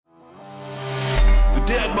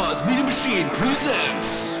Mods Media Machine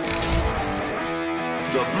presents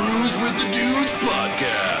the Brews with the Dudes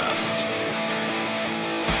podcast.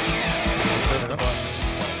 Press the button.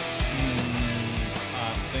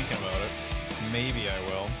 I'm thinking about it. Maybe I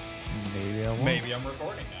will. Maybe I won't. Maybe I'm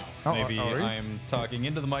recording now. Oh, Maybe are you? I'm talking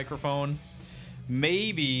into the microphone.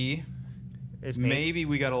 Maybe It's maybe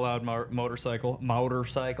we got a loud motorcycle.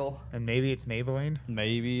 And maybe it's Maybelline.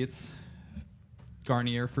 Maybe it's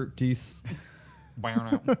Garnier Fruit Teas.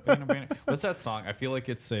 What's that song? I feel like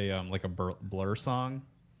it's a Blur song.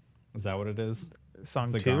 Is that what it is?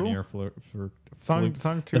 Song The 2? Garnier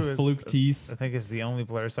Song 2 the is... Fluke Teas. I think it's the only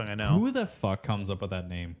Blur song I know. Who the fuck comes up with that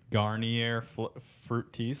name? Garnier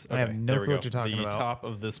Fruit Teas? I have no there we clue go. what you're talking the about. top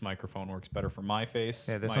of this microphone works better for my face,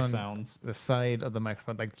 Yeah, this my one, sounds. the side of the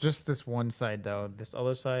microphone, like just this one side though. This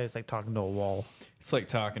other side is like talking to a wall. It's like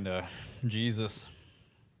talking to Jesus.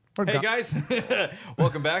 Or Hey God- guys,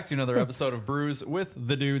 welcome back to another episode of Brews with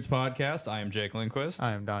the Dudes podcast. I am Jake Lindquist,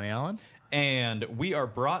 I am Donnie Allen. and we are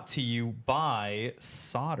brought to you by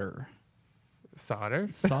Solder. Solder.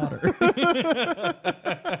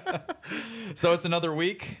 So it's another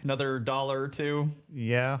week, another dollar or two.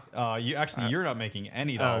 Yeah. You're not making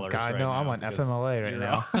any Oh dollars. God, right no! now I'm on because FMLA right you're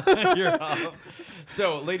now. off. You're off.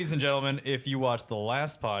 So, ladies and gentlemen, if you watched the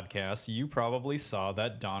last podcast, you probably saw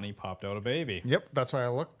that Donnie popped out a baby. Yep, that's why I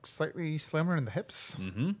look slightly slimmer in the hips.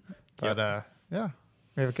 Mm-hmm. But yeah,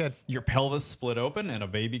 we have a kid. Your pelvis split open and a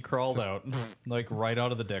baby crawled out, like right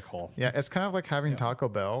out of the dick hole. Yeah, it's kind of like having Taco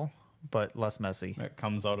Bell, but less messy. It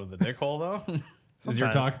comes out of the dick hole, though. Does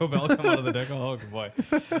your Sometimes. Taco Bell come out of the dick hole? Oh, boy.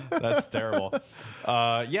 That's terrible. Give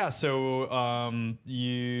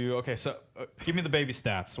me the baby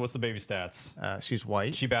stats. What's the baby stats? She's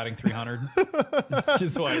white. She batting 300.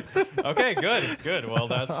 She's white. Okay, good. Well,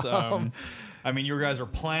 that's. I mean, you guys were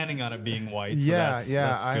planning on it being white, so that's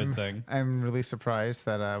a good thing. I'm really surprised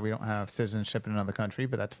that we don't have citizenship in another country,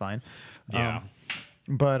 but that's fine. Yeah.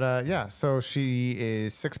 So she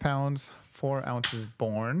is 6 pounds, 4 ounces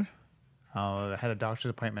born. I had a doctor's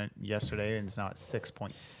appointment yesterday, and it's now at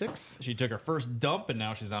 6.6. She took her first dump, and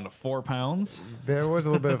now she's down to 4 pounds. There was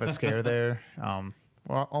a little bit of a scare there. Well,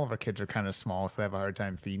 all of our kids are kind of small, so they have a hard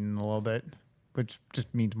time feeding a little bit, which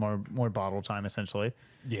just means more bottle time, essentially.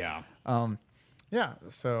 Yeah. Yeah,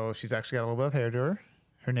 so she's actually got a little bit of hair to her.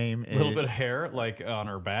 Her name is... A little bit of hair, like on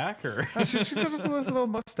her back, or She's got just this little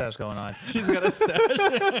mustache going on. she's got a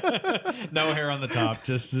stash. No hair on the top,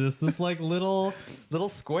 just this like little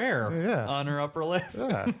square Yeah. on her upper lip.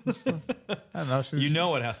 Yeah. I don't know. She's, You know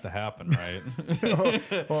what has to happen, right?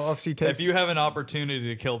 well, if she takes... If you have an opportunity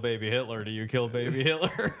to kill baby Hitler, do you kill baby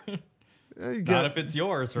Hitler? you Not if it's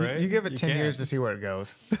yours, right? You give it 10 years to can't. see where it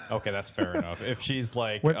goes. Okay, that's fair enough. If she's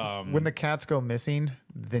like, When the cats go missing,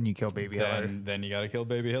 then you kill baby Hitler. then you got to kill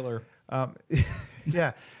baby Hitler.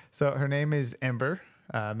 Yeah. So her name is Ember,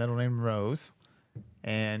 middle name Rose,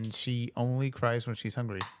 and she only cries when she's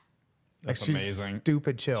hungry. That's she's amazing.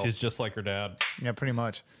 Stupid chill. She's just like her dad. Yeah, pretty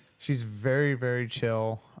much. She's very, very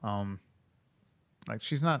chill. Like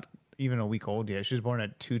she's not even a week old yet. She was born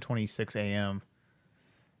at 2:26 a.m.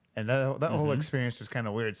 And that whole experience was kind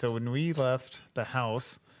of weird. So when we left the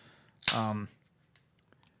house,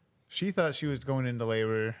 she thought she was going into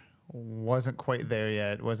labor, wasn't quite there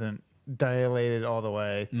yet, wasn't dilated all the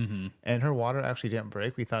way, and her water actually didn't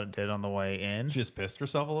break. We thought it did on the way in. She just pissed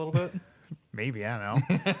herself a little bit. Maybe, I don't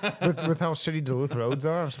know. with how shitty Duluth roads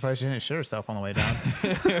are, I'm surprised she didn't shit herself on the way down.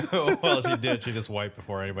 Well, she did. She just wiped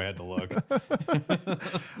before anybody had to look.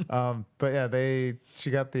 But yeah,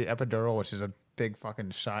 she got the epidural, which is a big fucking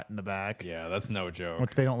shot in the back, Yeah, that's no joke.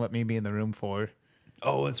 which they don't let me be in the room for.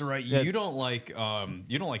 Oh, that's right. Yeah. You don't like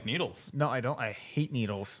needles. No, I don't. I hate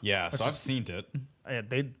needles. Yeah, so I've seen it. Yeah,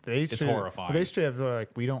 they It's straight- horrifying. They straight up are like,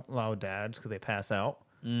 we don't allow dads because they pass out.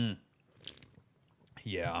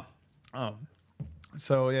 Yeah.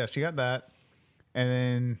 So yeah, she got that, and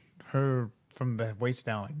then her from the waist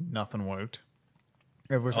down, like nothing worked.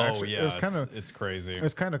 It was actually, yeah. it was kind of, it's crazy. it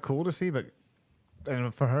was kind of cool to see, but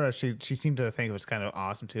and for her, she seemed to think it was kind of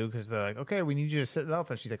awesome too, because they're like, okay, we need you to sit it up,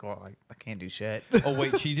 and she's like, well, I can't do shit. Oh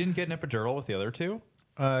wait, she didn't get an epidural with the other two?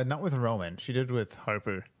 Not with Roman. She did with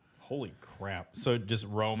Harper. Holy crap! So just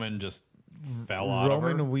Roman just fell out of her.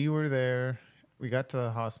 Roman, we were there. We got to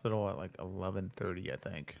the hospital at like 11:30, I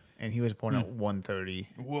think, and he was born at 1:30.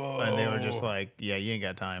 Whoa! And they were just like, "Yeah, you ain't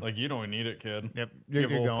got time." Like you don't need it, kid. Yep, Give a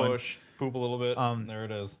you're little going. push, poop a little bit. There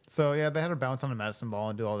it is. So yeah, they had her bounce on a medicine ball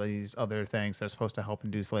and do all these other things that are supposed to help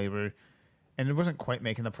induce labor, and it wasn't quite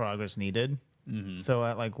making the progress needed. So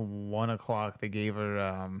at like 1 o'clock, they gave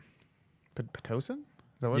her pitocin.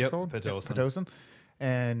 Is that what Yep, it's called? Pitocin. Pitocin,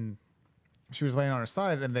 and she was laying on her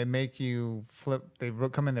side, and they make you flip. They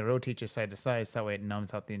come in, they rotate you side to side, so that way it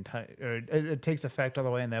numbs out the entire. Or it takes effect all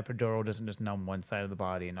the way, and the epidural doesn't just numb one side of the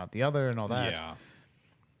body and not the other, and all that. Yeah.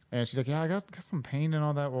 And she's like, "Yeah, I got some pain and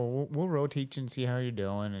all that. Well, we'll rotate you and see how you're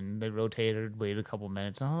doing." And they rotated, waited a couple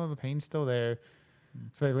minutes. Oh, the pain's still there.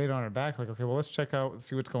 So they laid her on her back, like, "Okay, well, let's check out,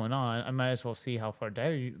 see what's going on. I might as well see how far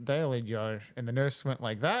dilated you are." And the nurse went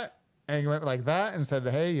like that, and went like that, and said,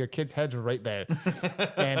 "Hey, your kid's head's right there."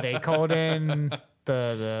 And they called in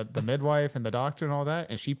the midwife and the doctor and all that,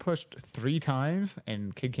 and she pushed 3 times,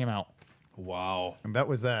 and kid came out. Wow. And that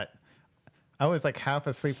was that. I was like half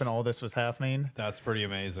asleep when all this was happening. That's pretty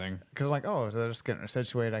amazing. Because I'm like, oh, so they're just getting her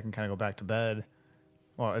situated. I can kind of go back to bed.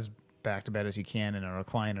 Well, as back to bed as you can in a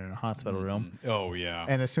recliner in a hospital room. Oh, yeah.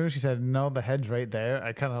 And as soon as she said, no, the head's right there,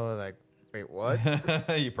 I kind of was like, wait,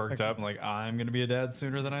 what? You perked up and like, I'm going to be a dad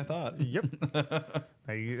sooner than I thought. Yep.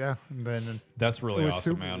 Yeah. And then That's really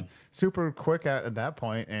awesome, man. Super quick at that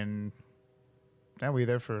point, and yeah, we were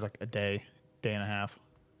there for like a day and a half.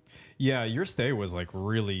 Yeah, your stay was like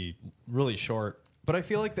really, really short. But I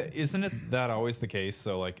feel like that isn't that always the case?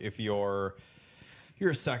 So like if you're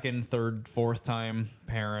a second, third, fourth time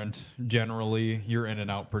parent, generally you're in and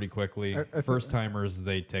out pretty quickly. First timers,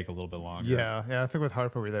 they take a little bit longer. Yeah. I think with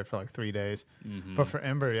Harper we were there for like 3 days. But for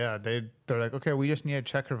Ember, yeah, they're like, okay, we just need to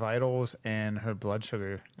check her vitals and her blood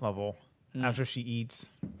sugar level after she eats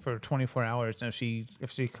for 24 hours. And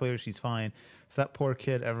if she clears, she's fine. So that poor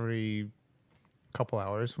kid, every couple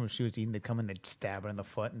hours when she was eating, they'd come in, they'd stab her in the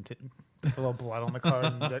foot and put a little blood on the card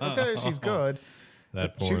and be like, okay, she's good.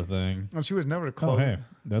 That poor thing. And she was never close. Oh, hey,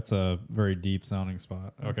 that's a very deep sounding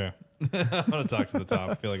spot. Okay. I'm going to talk to the top.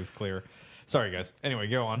 I feel like it's clear. Sorry, guys. Anyway,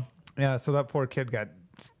 go on. Yeah, so that poor kid got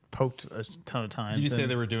poked a ton of times. Did you say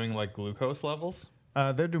they were doing like glucose levels?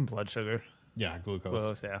 They're doing blood sugar. Yeah,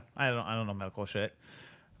 glucose. Yeah. I don't know medical shit.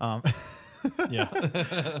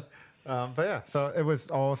 Yeah. But yeah, so it was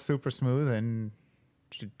all super smooth, and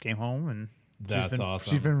she came home, and That's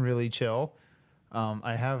awesome. She's been really chill.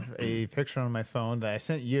 I have a picture on my phone that I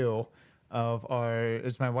sent you of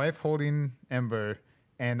is my wife holding Ember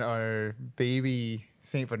and our baby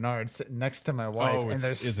Saint Bernard sitting next to my wife. Oh, and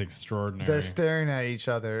it's extraordinary. They're staring at each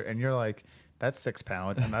other, and you're like, that's 6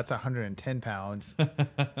 pounds, and that's 110 pounds,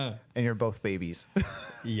 and you're both babies.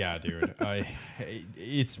 Yeah, dude.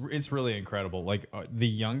 It's really incredible. Like the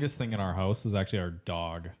youngest thing in our house is actually our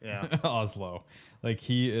dog. Yeah. Oslo. Like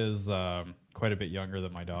he is quite a bit younger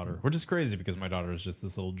than my daughter, which is crazy because my daughter is just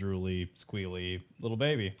this little drooly, squealy little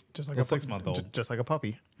baby, Just like little a 6-month-old. Just like a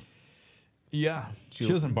puppy. Yeah, she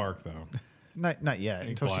doesn't bark though. Not yet.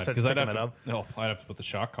 Until she starts Because picking it up. I'd have to put the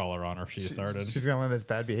shock collar on her if she started. She's gonna learn this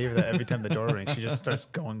bad behavior that every time the door rings, she just starts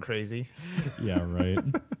going crazy. Yeah, right.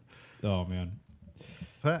 Oh man.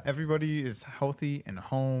 So everybody is healthy and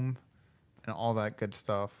home and all that good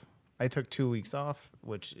stuff. I took 2 weeks off,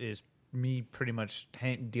 which is me pretty much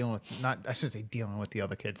dealing with I should say dealing with the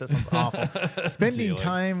other kids. That sounds awful. Spending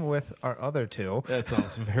time with our other two. That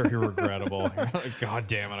sounds very regrettable. Like, God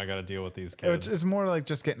damn it, I got to deal with these kids. It's more like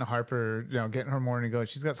just getting Harper, getting her morning going.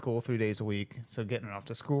 She's got school 3 days a week, so getting her off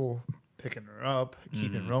to school, picking her up,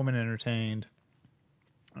 keeping Roman entertained.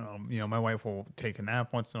 My wife will take a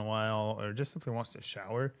nap once in a while, or just simply wants to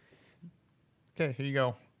shower. Okay, here you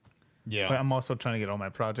go. Yeah. But I'm also trying to get all my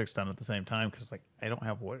projects done at the same time because I don't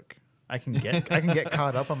have work. I can get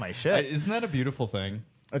caught up on my shit. Isn't that a beautiful thing?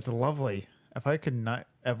 It's lovely. If I could not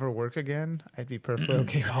ever work again, I'd be perfectly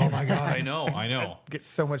okay. Oh my God, I know. I'd get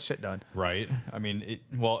so much shit done. Right. I mean,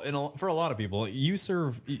 for a lot of people,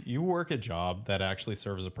 you work a job that actually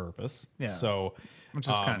serves a purpose. Yeah. So, Which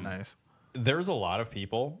is kind of nice. There's a lot of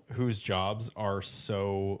people whose jobs are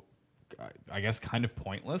so, I guess, kind of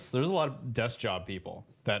pointless. There's a lot of desk job people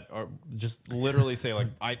that are just literally say like,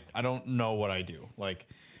 I don't know what I do. Like,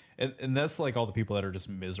 and that's like all the people that are just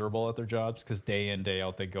miserable at their jobs because day in, day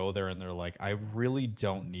out, they go there and they're like, I really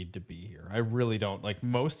don't need to be here. I really don't. Like,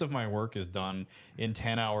 most of my work is done in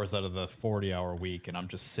 10 hours out of the 40-hour week, and I'm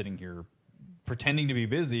just sitting here pretending to be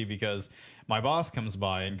busy because my boss comes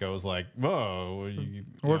by and goes like, whoa,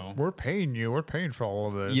 we're paying you. We're paying for all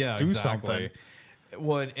of this. Yeah, Do exactly. something.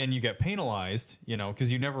 Well, and you get penalized,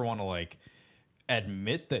 because you never want to like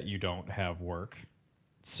admit that you don't have work.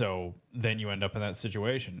 So then you end up in that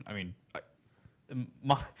situation. I mean,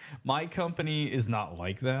 my company is not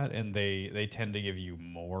like that, and they tend to give you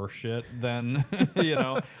more shit than,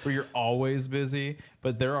 where you're always busy.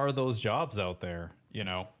 But there are those jobs out there,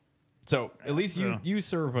 So at least you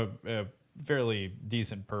serve a fairly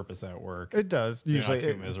decent purpose at work. It does. You're usually not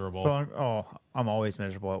too miserable. So I'm always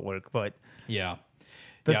miserable at work, but yeah.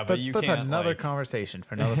 That's you that's can't another like... conversation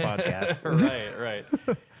for another podcast. Right.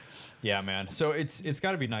 Yeah, man. So it's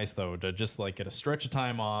got to be nice though to just like get a stretch of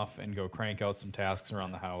time off and go crank out some tasks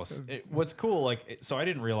around the house. What's cool, so I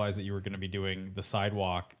didn't realize that you were going to be doing the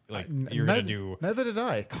sidewalk. Like you're going to do Neither did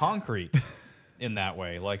I. concrete in that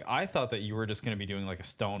way. Like I thought that you were just going to be doing like a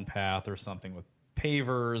stone path or something with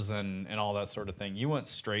pavers and all that sort of thing. You went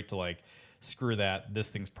straight to like, screw that. This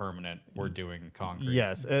thing's permanent. We're doing concrete.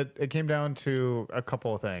 Yes, it came down to a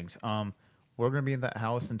couple of things. We're going to be in that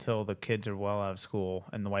house until the kids are well out of school,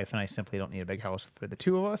 and the wife and I simply don't need a big house for the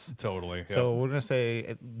two of us. Totally. So we're going to say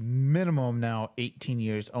at minimum now 18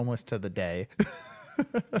 years, almost to the day.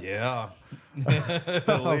 Yeah.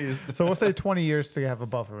 At least. So we'll say 20 years to have a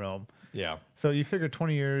buffer room. Yeah. So you figure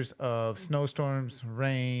 20 years of snowstorms,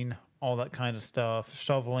 rain, all that kind of stuff,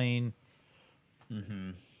 shoveling.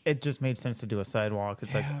 It just made sense to do a sidewalk.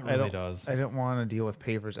 It's like it really does. I don't want to deal with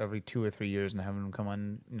pavers every 2 or 3 years and having them come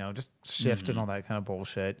on, just shift and all that kind of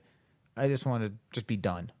bullshit. I just want to just be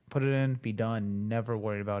done. Put it in, be done. Never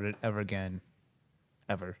worry about it ever again.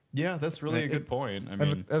 Ever. Yeah, that's really a good point. I And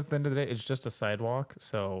mean, at the end of the day, it's just a sidewalk,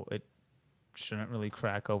 so it shouldn't really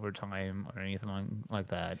crack over time or anything like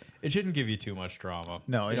that. it shouldn't give you too much drama.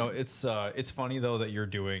 No, it's funny though that you're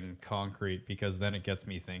doing concrete because then it gets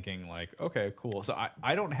me thinking like, okay, cool. So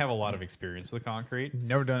I don't have a lot of experience with concrete.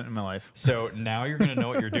 Never done it in my life. So now you're going to know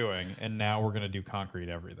what you're doing, and now we're going to do concrete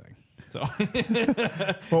everything. So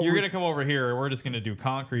you're going to come over here, and we're just going to do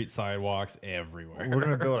concrete sidewalks everywhere. We're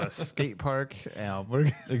gonna build a skate park.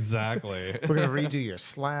 We're Exactly. gonna redo your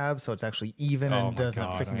slab so it's actually even and doesn't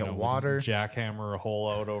I freaking know. get We'll just water. jackhammer a hole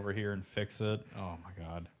out over here and fix it. Oh my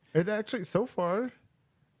god. It actually so far,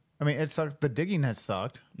 I mean, it sucks. The digging has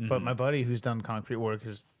sucked, but my buddy who's done concrete work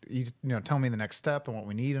he's telling me the next step and what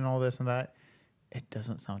we need and all this and that. It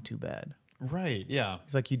doesn't sound too bad. Right. Yeah.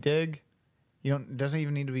 He's like, you dig. It doesn't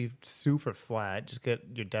even need to be super flat. Just get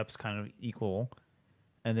your depths kind of equal.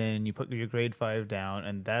 And then you put your grade 5 down,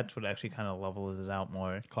 and that's what actually kind of levels it out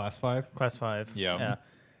more. Class 5. Class 5. Yeah.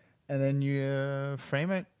 And then you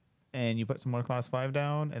frame it, and you put some more class 5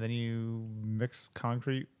 down, and then you mix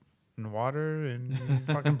concrete and water, and you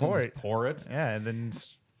fucking pour Just it. pour it. Yeah, and then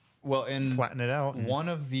Well, and flatten it out. and-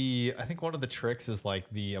 I think one of the tricks is like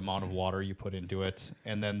the amount of water you put into it,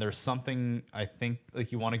 and then there's something I think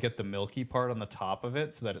like you want to get the milky part on the top of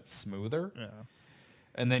it so that it's smoother. Yeah.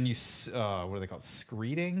 And then what are they called?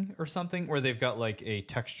 Screeding or something, where they've got like a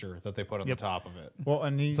texture that they put on the top of it. Well,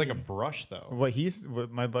 and It's like a brush though.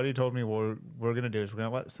 what my buddy told me what we're gonna do is we're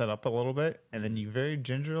gonna let it set up a little bit, and then you very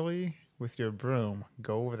gingerly with your broom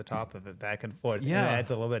go over the top of it back and forth. Yeah. And it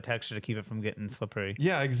adds a little bit of texture to keep it from getting slippery.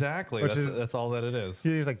 Yeah, exactly. Which That's, is- that's all that it is.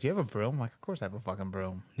 He's like, "Do you have a broom?" I'm like, "Of course I have a fucking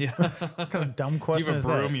broom." Yeah. What kind of dumb Do question you have is a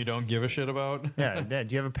broom that? you don't give a shit about? Yeah, yeah.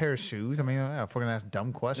 Do you have a pair of shoes? I mean, yeah, if we're gonna ask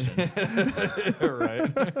dumb questions,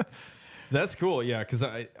 Right. That's cool. Yeah, because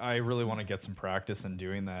I really want to get some practice in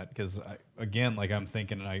doing that. Because again, like I'm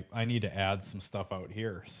thinking, I need to add some stuff out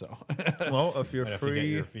here. So well, if you're I have to get free,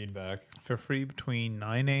 your feedback. if you're free between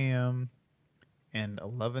 9 a.m. and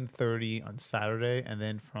 11:30 on Saturday, and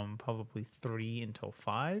then from probably 3 until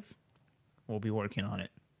 5, we'll be working on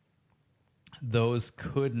it. Those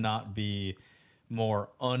could not be more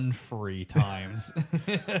unfree times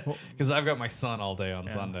because I've got my son all day on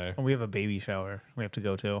Sunday. And we have a baby shower we have to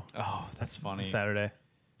go to Oh, that's funny. Saturday.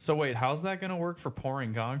 So wait, how's that gonna work for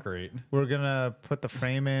pouring concrete? We're gonna put the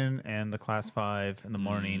frame in and the class 5 in the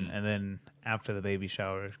morning, and then after the baby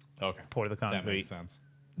shower, Okay, pour the that concrete. makes sense.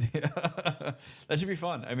 Yeah, that should be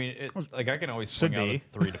fun. I mean, like I can always swing out be. of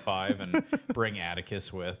 3 to 5 and bring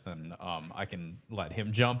Atticus with, and I can let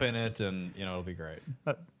him jump in it, and it'll be great.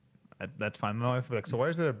 That's fine. My wife will be like, "So why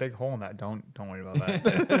is there a big hole in that?" Don't worry about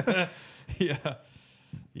that. Yeah.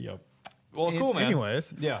 Yep. Well, cool, man.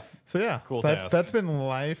 Anyways, Yeah. so yeah, Cool task. that's been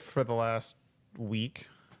life for the last week.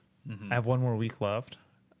 I have one more week left.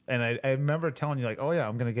 And I remember telling you, like, oh, yeah,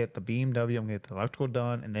 I'm going to get the BMW, I'm going to get the electrical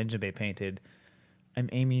done, and the engine bay painted. I'm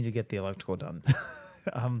aiming to get the electrical done.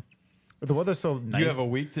 The weather's so nice. You have a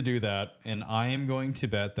week to do that, and I am going to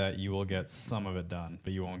bet that you will get some of it done,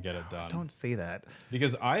 but you won't get it done. Don't say that.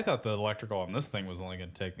 Because I thought the electrical on this thing was only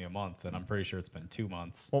going to take me a month, and I'm pretty sure it's been 2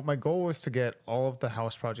 months. Well, my goal was to get all of the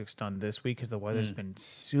house projects done this week because the weather's been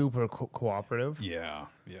super cooperative. Yeah,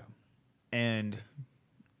 yeah. And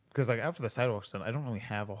because like after the sidewalk's done, I don't really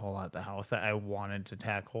have a whole lot at the house that I wanted to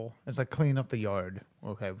tackle. It's like clean up the yard.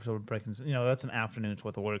 Okay, so we're breaking. That's an afternoon's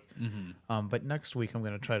worth of work. But next week I'm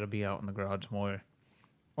gonna try to be out in the garage more.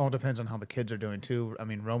 All depends on how the kids are doing too. I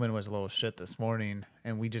mean, Roman was a little shit this morning,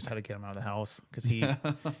 and we just had to get him out of the house because he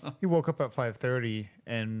woke up at 5:30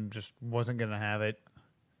 and just wasn't gonna have it.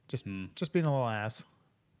 Just being a little ass.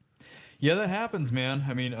 Yeah, that happens, man.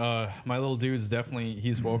 I mean, my little dude's definitely,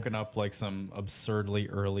 he's woken up like some absurdly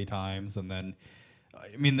early times, and then,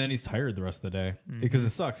 I mean, then he's tired the rest of the day because it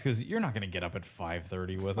sucks because you're not going to get up at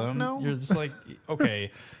 5:30 with him. no. You're just like,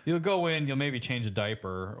 okay, you'll go in, you'll maybe change a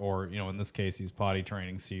diaper, or, you know, in this case, he's potty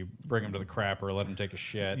training, so you bring him to the crapper, let him take a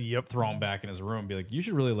shit, Yep. throw him back in his room, be like, you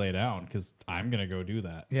should really lay down because I'm going to go do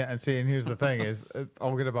that. Yeah, and see, and here's the thing: is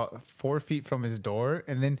I'll get about 4 feet from his door,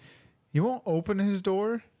 and then you won't open his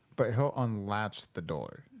door, but he'll unlatch the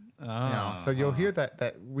door. You know, so you'll hear that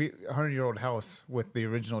 100-year-old house with the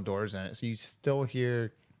original doors in it. So you still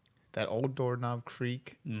hear that old doorknob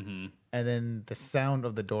creak, and then the sound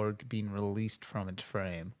of the door being released from its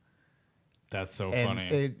frame. That's so And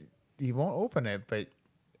funny. you won't open it, but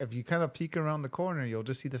if you kind of peek around the corner, you'll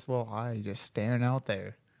just see this little eye just staring out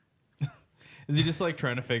there. Is he just like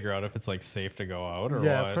trying to figure out if it's like safe to go out or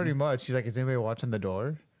Yeah, what? pretty much. He's like, "Is anybody watching the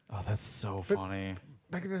door?" Oh, that's so funny.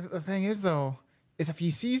 Like the thing is though, is if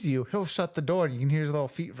he sees you, he'll shut the door and you can hear his little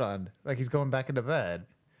feet run, like he's going back into bed.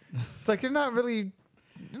 It's like you're not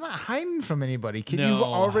hiding from anybody, kid. You've No.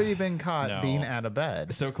 already been caught No. being out of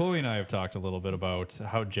bed. So Chloe and I have talked a little bit about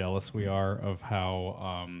how jealous we are of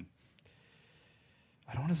how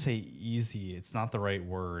I don't want to say easy. It's not the right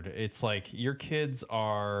word. It's like your kids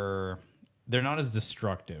they're not as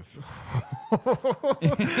destructive.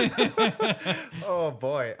 Oh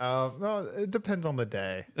boy, no, it depends on the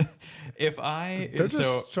day. If I They're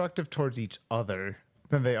so destructive towards each other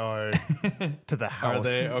than they are to the house.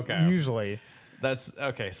 they? Okay. Usually. that's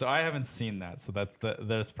okay. So I haven't seen that. So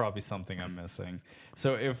there's probably something I'm missing.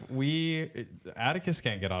 So if Atticus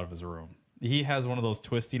can't get out of his room. He has one of those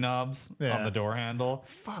twisty knobs on Yeah. the door handle.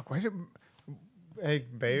 Fuck, why did... Hey,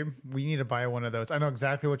 babe, we need to buy one of those. I know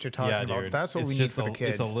exactly what you're talking Yeah, about. dude. That's what It's we need just for the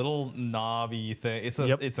kids. It's a little knobby thing. It's a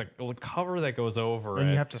Yep. it's a cover that goes over And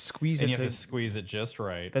it. you have to squeeze and it you have to... to squeeze it just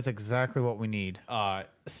right. That's exactly what we need.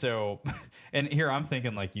 So, and here I'm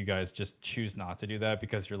thinking like you guys just choose not to do that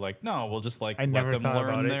because you're like, no, we'll just like I let never them thought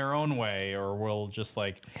about learn it. their own way, or we'll just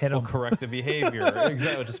like Hit we'll 'em. correct the behavior.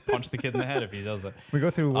 Exactly, just punch the kid in the head if he does it. We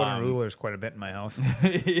go through wooden rulers quite a bit in my house.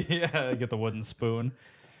 Yeah, get the wooden spoon.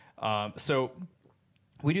 So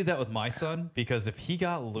we do that with my son because if he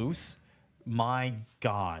got loose, my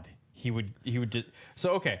God, he would just.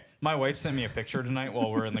 So okay, my wife sent me a picture tonight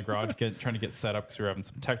while we're in the garage trying to get set up because we were having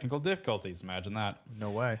some technical difficulties. Imagine that.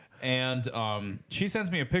 No way. And she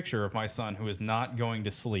sends me a picture of my son who is not going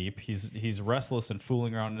to sleep. He's restless and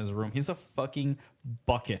fooling around in his room. He's a fucking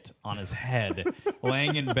bucket on his head,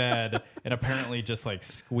 laying in bed and apparently just like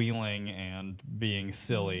squealing and being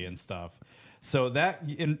silly and stuff. So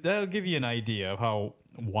that'll give you an idea of how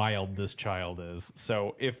wild this child is.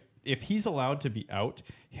 So if he's allowed to be out,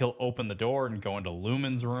 he'll open the door and go into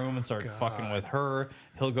Lumen's room and start fucking with her.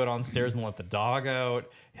 He'll go downstairs and let the dog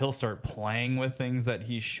out. He'll start playing with things that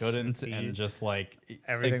he shouldn't, and just like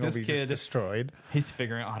Everything this will be kid, just destroyed. he's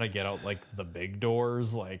figuring out how to get out like the big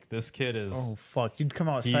doors. Like this kid is, Oh, fuck. You'd come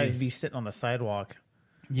outside and be He's- sitting on the sidewalk.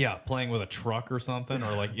 yeah, playing with a truck or something,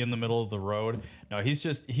 or like in the middle of the road. No,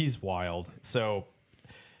 he's wild. So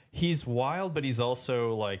he's wild, but he's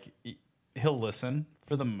also like he'll listen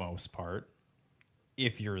for the most part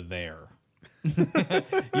if you're there.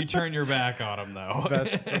 You turn your back on him though. That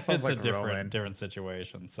sounds It's like a Roman. different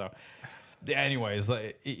situation. So anyways,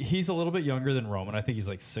 like, he's a little bit younger than Roman. I think he's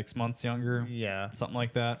like 6 months younger. Yeah. Something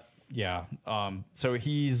like that. Yeah. So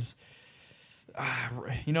he's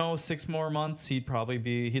 6 more months, he'd probably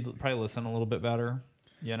listen a little bit better.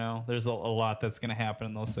 You know, there's a lot that's going to happen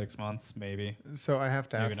in those 6 months, maybe. So I have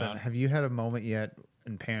to Maybe ask then, not. have you had a moment yet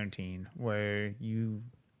in parenting where you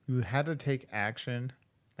had to take action,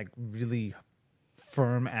 like really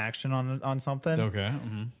firm action on something, Okay.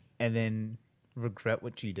 and then regret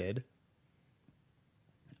what you did?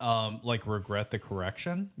 Like regret the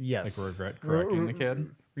correction? Yes. Like regret correcting the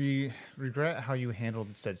kid? Regret how you handled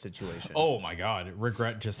said situation. Oh my God.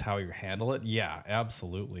 Regret just how you handle it? Yeah,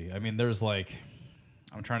 absolutely. I mean, there's like,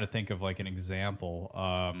 I'm trying to think of like an example.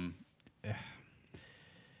 I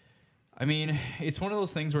mean, it's one of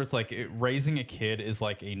those things where it's like raising a kid is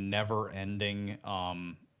like a never ending,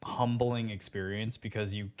 humbling experience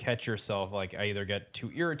because you catch yourself like I either get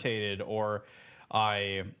too irritated or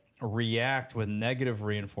I react with negative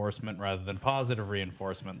reinforcement rather than positive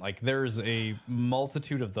reinforcement. Like there's a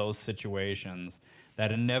multitude of those situations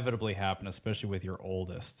that inevitably happen, especially with your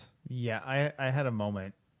oldest. Yeah, I had a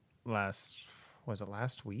moment last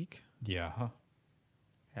week? Yeah.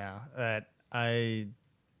 Yeah, that I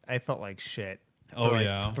felt like shit. Oh, for like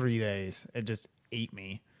yeah. 3 days. It just ate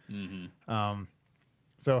me.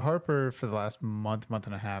 So Harper, for the last month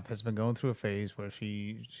and a half, has been going through a phase where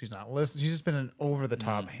she's not listening. She's just been an over the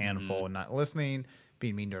top handful and not listening,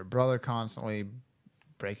 being mean to her brother constantly,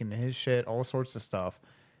 breaking his shit, all sorts of stuff.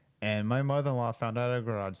 And my mother-in-law found out at a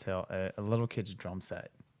garage sale a little kid's drum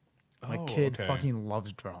set. My kid fucking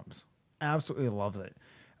loves drums, absolutely loves it.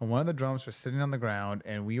 And one of the drums was sitting on the ground,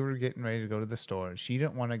 and we were getting ready to go to the store, and she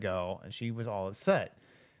didn't want to go, and she was all upset.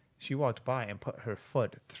 She walked by and put her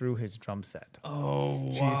foot through his drum set.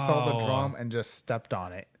 Oh, She saw the drum and just stepped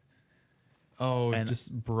on it. Oh, And-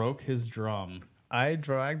 just broke his drum. I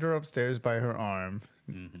dragged her upstairs by her arm,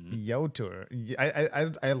 yelled to her.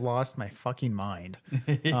 I lost my fucking mind.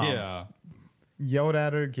 Yeah. Yelled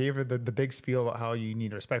at her, gave her the big spiel about how you need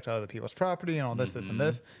to respect other people's property and all this, this, and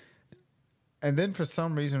this. And then for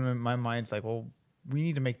some reason, in my mind's like, well, we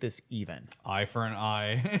need to make this even. Eye for an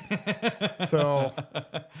eye. So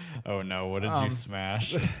Oh no, what did you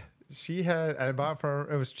smash? I bought for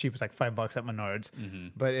her, it was cheap, it was like $5 at Menards,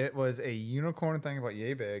 but it was a unicorn thing about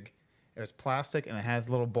yay big. It was plastic and it has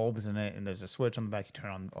little bulbs in it, and there's a switch on the back. You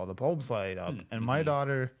turn on, all the bulbs light up. And my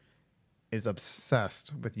daughter is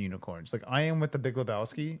obsessed with unicorns. Like I am with the Big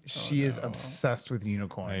Lebowski. She is obsessed with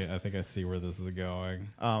unicorns. I think I see where this is going.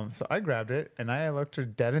 So I grabbed it and I looked her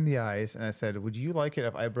dead in the eyes and I said, "Would you like it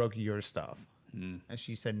if I broke your stuff?" And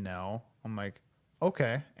she said no. I'm like,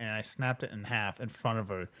 "Okay." And I snapped it in half in front of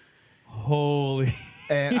her. Holy.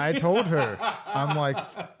 And I told her, I'm like,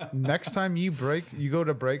 next time you go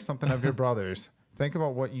to break something of your brother's, think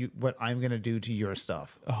about what I'm gonna do to your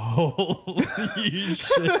stuff. Holy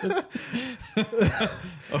shit.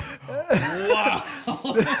 Wow.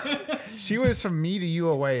 She was from me to you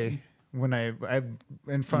away when I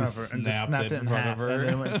in front of her and just snapped it in half and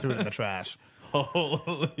then went through it in the trash.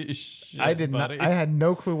 Holy shit. I did buddy. not. I had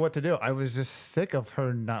no clue what to do. I was just sick of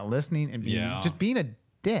her not listening and being a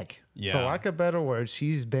dick. Yeah. For lack of better words,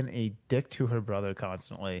 she's been a dick to her brother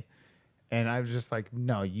constantly. And I was just like,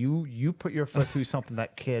 no, you put your foot through something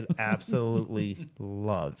that kid absolutely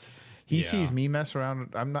loves. He sees me mess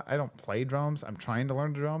around. I don't play drums. I'm trying to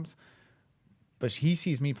learn drums. But he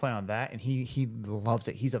sees me play on that and he loves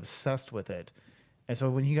it. He's obsessed with it. And so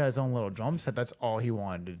when he got his own little drum set, that's all he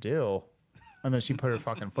wanted to do. And then she put her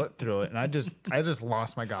fucking foot through it. And I just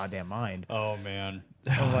lost my goddamn mind. Oh man.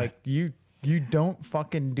 I'm like, you don't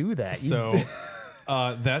fucking do that. So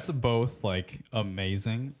that's both like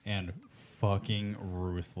amazing and fucking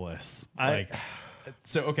ruthless.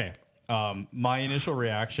 Okay. My initial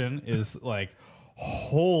reaction is like,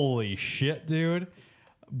 holy shit, dude.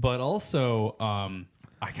 But also,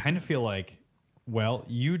 I kind of feel like, well,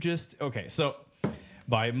 so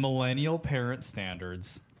by millennial parent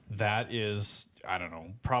standards, that is, I don't know,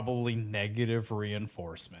 probably negative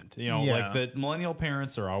reinforcement. Like the millennial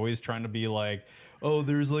parents are always trying to be like, oh,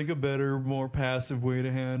 there's like a better, more passive way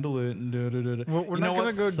to handle it. And We're not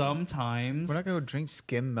gonna go drink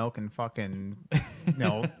skim milk and fucking,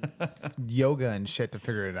 yoga and shit to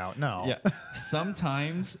figure it out. No. Yeah.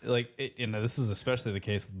 Sometimes, this is especially the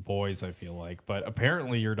case with boys, I feel like, but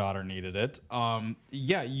apparently your daughter needed it.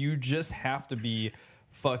 You just have to be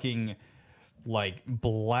fucking like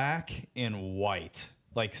black and white.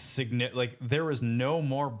 Like there is no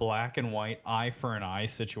more black and white eye for an eye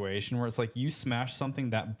situation where it's like you smash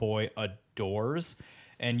something that boy adores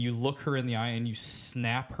and you look her in the eye and you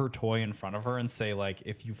snap her toy in front of her and say like,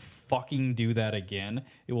 if you fucking do that again,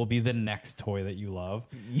 it will be the next toy that you love.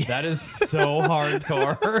 Yeah. That is so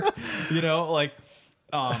hardcore.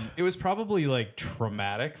 It was probably like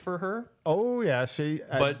traumatic for her. Oh yeah,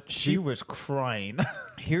 she was crying.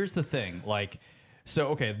 Here's the thing,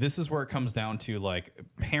 this is where it comes down to like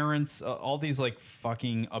parents, all these like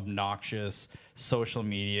fucking obnoxious social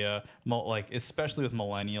media, especially with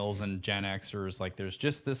millennials and Gen Xers, like there's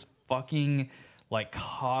just this fucking like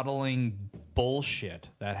coddling bullshit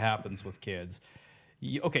that happens with kids.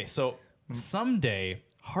 So someday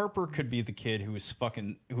Harper could be the kid who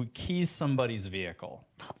keys somebody's vehicle.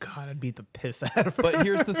 Oh God, I'd beat the piss out of her. But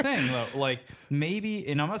here's the thing though, like maybe,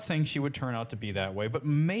 and I'm not saying she would turn out to be that way, but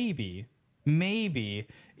maybe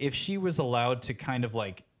if she was allowed to kind of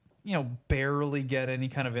like, barely get any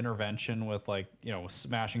kind of intervention with like,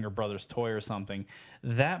 smashing her brother's toy or something,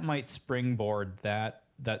 that might springboard that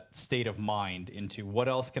state of mind into what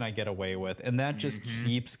else can I get away with? And that just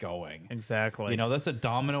keeps going. Exactly. That's a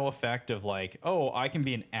domino effect of like, oh, I can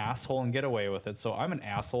be an asshole and get away with it. So I'm an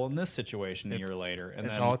asshole in this situation a year later. And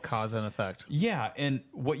it's then, all cause and effect. Yeah. And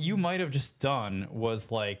what you might have just done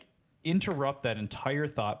was like, interrupt that entire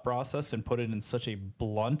thought process and put it in such a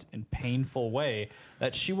blunt and painful way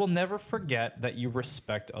that she will never forget that you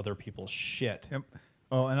respect other people's shit. Yep.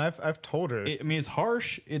 Oh, and I've told her. I mean, it's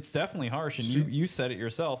harsh. It's definitely harsh, and you said it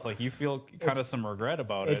yourself. Like, you feel kind of some regret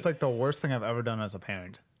about it. It's like the worst thing I've ever done as a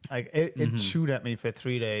parent. Like it chewed at me for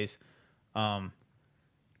 3 days.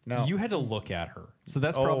 No, You had to look at her, so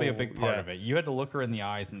that's probably a Oh, big part yeah. of it. You had to look her in the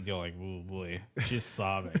eyes and feel like, "Oh boy, she's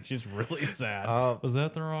sobbing. She's really sad. Was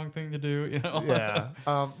that the wrong thing to do?" You know?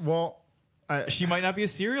 yeah. Well, She might not be a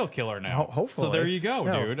serial killer now. hopefully. So there you go,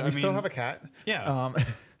 No, dude. We still have a cat. Yeah.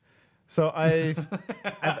 So I've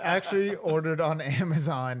actually ordered on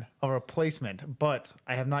Amazon a replacement, but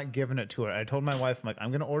I have not given it to her. I told my wife, I'm like,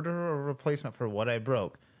 I'm gonna order her a replacement for what I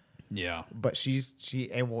broke. yeah. But she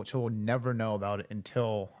will never know about it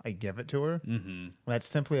until I give it to her. Mm-hmm. That's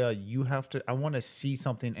simply I want to see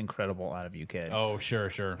something incredible out of you, kid. Oh, sure.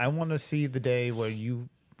 I want to see the day where you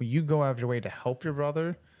go out of your way to help your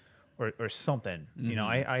brother, or something. You know,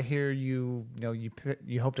 I hear you know you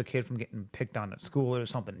helped a kid from getting picked on at school or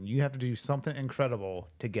something. You have to do something incredible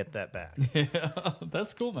to get that back.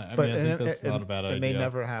 That's cool, man. I But mean, I think that's not a bad idea. It may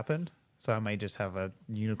never happen. So I might just have a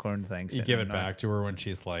unicorn thing. You give it back to her when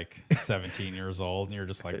she's like 17 years old, and you're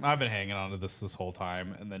just like, I've been hanging on to this whole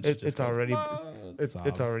time, and then she just It's goes, already "Ah," it's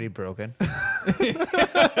sobs. already broken.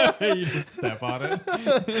 You just step on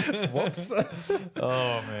it. Whoops.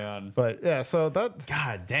 Oh man. But yeah, so that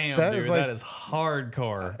God damn, That dude, is like- that is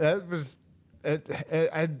hardcore. was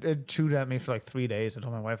it chewed at me for like 3 days. I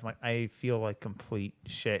told my wife, I'm like, I feel like complete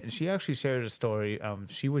shit. And she actually shared a story.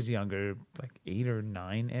 She was younger, like 8 or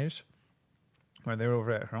 9 ish, where they were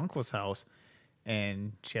over at her uncle's house,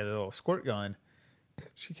 and she had a little squirt gun.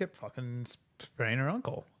 She kept fucking spraying her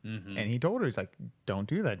uncle, and he told her, he's like, don't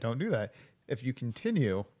do that. If you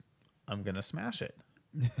continue, I'm gonna smash it.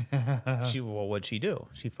 What'd she do?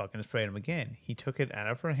 She fucking sprayed him again. He took it out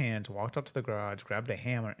of her hands, walked up to the garage, grabbed a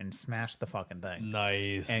hammer, and smashed the fucking thing.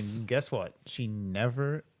 Nice. And guess what? She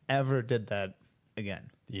never ever did that again.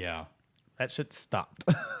 Yeah. That shit stopped.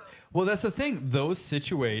 Well, that's the thing. Those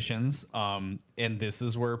situations, and this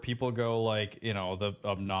is where people go, like, you know, the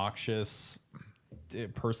obnoxious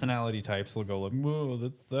personality types will go like, "Whoa,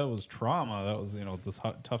 that was trauma. That was, you know, this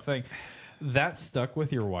tough thing." That stuck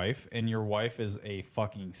with your wife, and your wife is a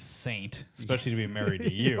fucking saint, especially to be married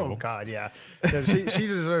to you. Oh God, yeah. Yeah, she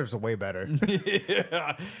deserves way better.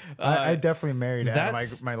 Yeah. I definitely married out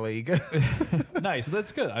that's- of my league. Nice.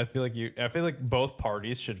 That's good. I feel like both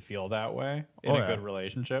parties should feel that way in Oh, a yeah. good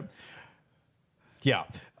relationship. Yeah.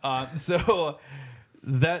 So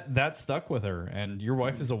that stuck with her, and your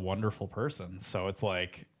wife is a wonderful person. So it's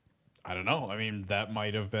like, I don't know. I mean, that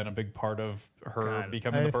might have been a big part of her God,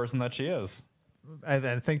 becoming the person that she is. I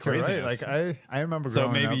think you're right. Craziness. Like I remember So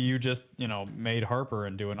growing maybe up. you just, you know, made Harper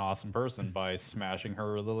into an awesome person by smashing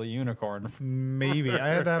her little unicorn Maybe I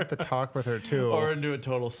had to have to talk with her too. or into a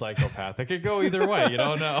total psychopath. It could go either way. You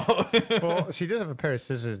don't know. Well, she did have a pair of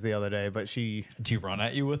scissors the other day, but she Do you run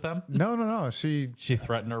at you with them? no. She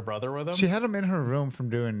Threatened her brother with them? She had them in her room from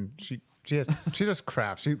doing. She does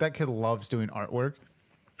crafts. That kid loves doing artwork,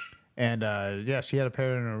 and yeah, she had a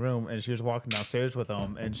pair in her room, and she was walking downstairs with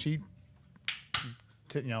them, and she,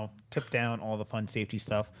 tipped down all the fun safety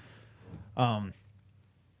stuff.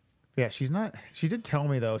 Yeah, she's not. She did tell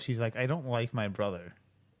me though. She's like, I don't like my brother.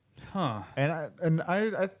 Huh. And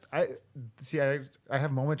I see. I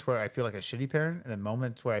have moments where I feel like a shitty parent, and then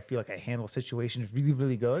moments where I feel like I handle situations really,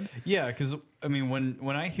 really good. Yeah, because I mean,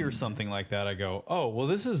 when I hear something like that, I go, "Oh, well,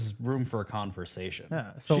 this is room for a conversation."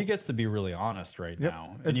 Yeah, so- she gets to be really honest right Yep,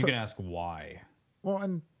 now, and and you so- can ask why. Well,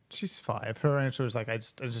 and she's 5. Her answer is like, I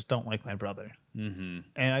just don't like my brother. Mm-hmm.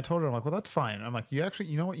 And I told her, I'm like, well, that's fine. I'm like, you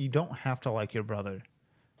know what? You don't have to like your brother,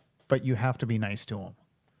 but you have to be nice to him.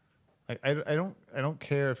 Like, I don't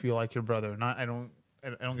care if you like your brother or not. I don't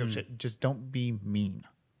give a shit. Just don't be mean.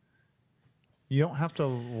 You don't have to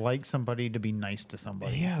like somebody to be nice to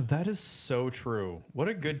somebody. Yeah, that is so true. What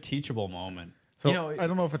a good teachable moment. So you know, I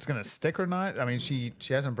don't know if it's gonna stick or not. I mean, she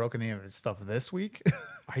hasn't broken any of his stuff this week.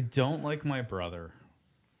 I don't like my brother.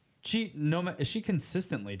 She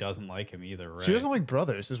consistently doesn't like him either, right? She doesn't like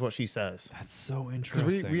brothers, is what she says. That's so 'Cause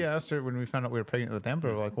interesting. we asked her when we found out we were pregnant with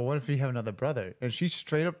Ember, we're like, well, what if you have another brother? And she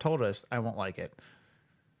straight up told us, I won't like it.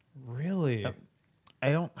 Really?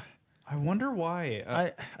 I don't. I wonder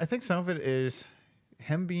why. I think some of it is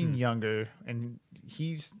him being younger, and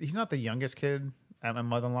he's not the youngest kid at my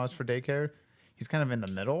mother-in-law's for daycare. He's kind of in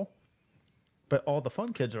the middle, but all the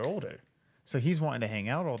fun kids are older, so he's wanting to hang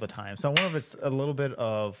out all the time. So I wonder if it's a little bit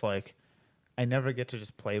of like, I never get to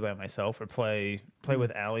just play by myself or play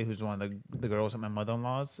with Allie, who's one of the girls at my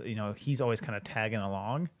mother-in-law's. You know, he's always kind of tagging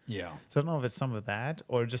along. Yeah. So I don't know if it's some of that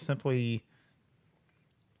or just simply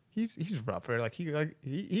he's rougher.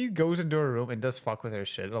 He goes into her room and does fuck with her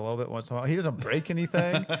shit a little bit once in a while. He doesn't break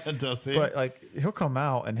anything, Does he? but like he'll come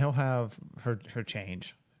out and he'll have her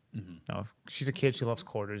change. You know, she's a kid. She loves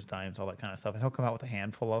quarters, dimes, all that kind of stuff. And he'll come out with a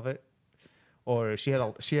handful of it. Or she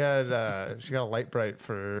got a light bright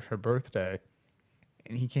for her birthday,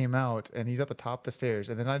 and he came out and he's at the top of the stairs.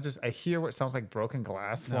 And then I hear what sounds like broken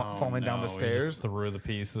glass falling down the he stairs. just threw the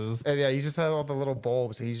pieces. And yeah, he just had all the little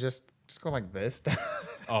bulbs. He's just going like this.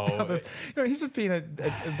 Oh, He's just being a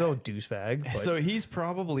little douchebag. But so he's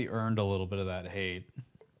probably earned a little bit of that hate.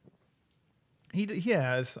 he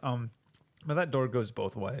has. But that door goes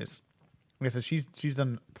both ways. Like I said, she's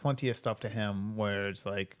done plenty of stuff to him where it's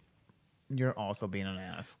like, you're also being an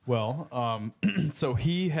ass. Well, so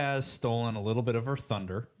he has stolen a little bit of her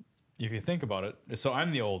thunder. If you think about it, so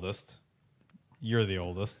I'm the oldest. You're the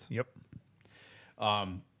oldest. Yep.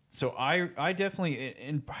 So I definitely,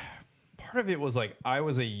 and part of it was like I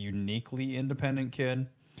was a uniquely independent kid,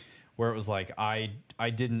 where it was like I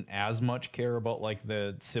didn't as much care about like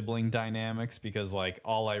the sibling dynamics because like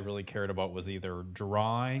all I really cared about was either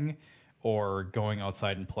drawing or going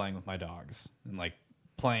outside and playing with my dogs and like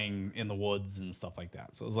playing in the woods and stuff like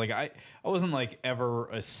that. So it was like I wasn't like ever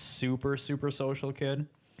a super social kid.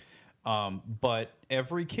 But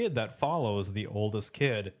every kid that follows the oldest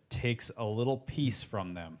kid takes a little piece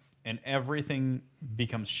from them and everything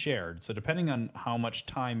becomes shared. So depending on how much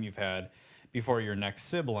time you've had before your next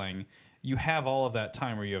sibling, you have all of that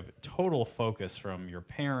time where you have total focus from your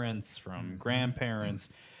parents, from grandparents.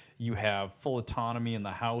 You have full autonomy in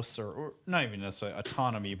the house, or not even necessarily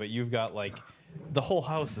autonomy, but you've got like the whole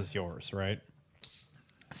house is yours, right?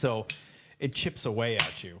 So it chips away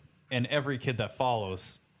at you. And every kid that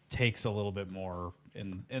follows takes a little bit more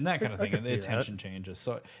and that kind of thing. And the attention changes.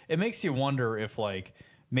 So it makes you wonder if like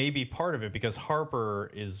maybe part of it, because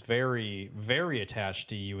Harper is very, very attached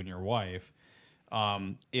to you and your wife,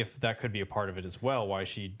 if that could be a part of it as well, why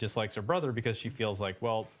she dislikes her brother, because she feels like,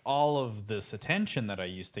 well, all of this attention that I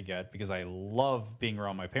used to get because I love being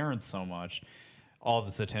around my parents so much, all of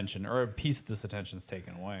this attention or a piece of this attention is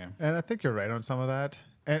taken away. And I think you're right on some of that.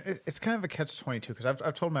 And it's kind of a catch-22 because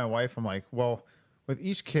I've told my wife, I'm like, well, with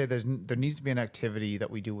each kid, there needs to be an activity that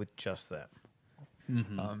we do with just them.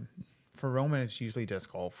 Mm-hmm. For Roman, it's usually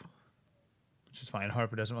disc golf, which is fine.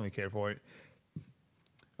 Harper doesn't really care for it.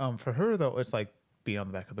 For her, though, it's like being on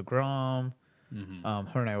the back of the Grom. Mm-hmm.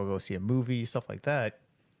 Her and I will go see a movie, stuff like that.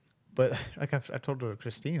 But like I've told her,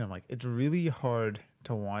 Christine, I'm like, it's really hard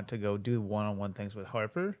to want to go do one-on-one things with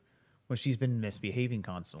Harper when she's been misbehaving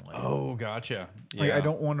constantly. Oh, gotcha. Yeah. Like, I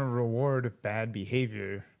don't want to reward bad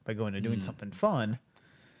behavior by going and doing something fun.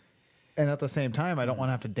 And at the same time, I don't want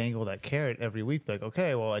to have to dangle that carrot every week. Like,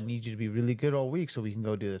 okay, well, I need you to be really good all week so we can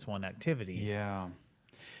go do this one activity. Yeah.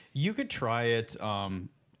 You could try it. And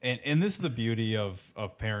this is the beauty of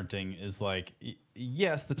parenting is like,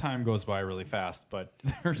 yes, the time goes by really fast, but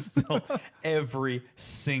there's still every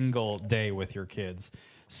single day with your kids.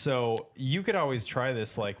 So you could always try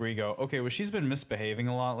this, like where you go, okay, well, she's been misbehaving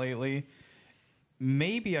a lot lately.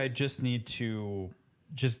 Maybe I just need to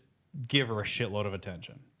just give her a shitload of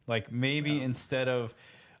attention. Like maybe instead of,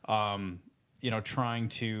 trying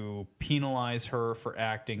to penalize her for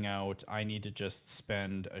acting out, I need to just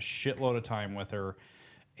spend a shitload of time with her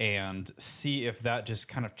and see if that just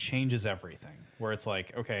kind of changes everything. Where it's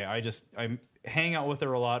like, okay, I hang out with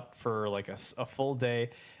her a lot for like a full day,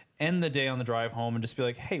 end the day on the drive home and just be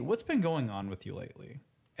like, hey, what's been going on with you lately?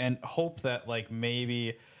 And hope that like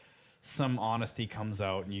maybe some honesty comes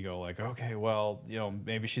out and you go like, okay, well,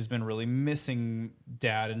 maybe she's been really missing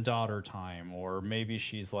dad and daughter time, or maybe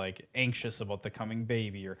she's like anxious about the coming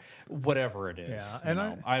baby or whatever it is. Yeah,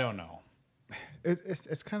 and I don't know.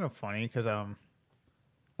 It's kind of funny because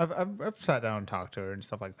I've sat down and talked to her and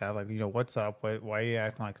stuff like that. Like, what's up? Why are you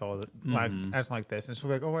acting like acting like this? And she's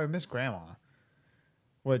like, oh, I miss grandma.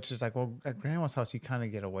 Which is like, well, at grandma's house, you kind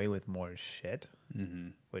of get away with more shit,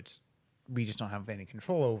 which we just don't have any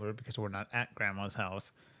control over because we're not at grandma's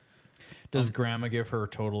house. Does grandma give her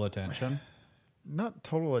total attention? Not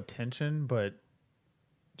total attention, but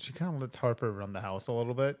she kind of lets Harper run the house a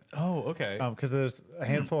little bit. Oh, okay. Because there's a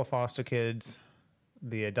handful of foster kids,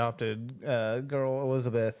 the adopted girl,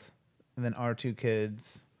 Elizabeth, and then our two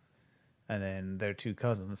kids, and then their two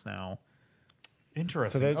cousins now.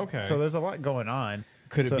 Interesting. So there's a lot going on.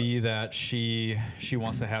 Could it be that she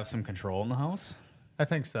wants to have some control in the house? I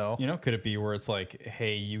think so. Could it be where it's like,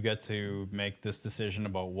 hey, you get to make this decision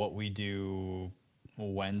about what we do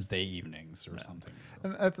Wednesday evenings or something?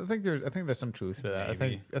 And I think there's some truth to that.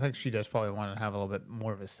 Maybe. I think she does probably want to have a little bit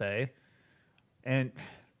more of a say. And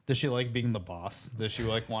does she like being the boss? Does she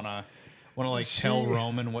like want to Want to like tell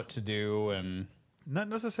Roman what to do, and not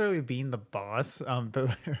necessarily being the boss.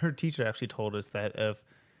 But her teacher actually told us that if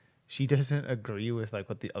she doesn't agree with like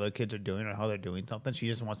what the other kids are doing or how they're doing something, she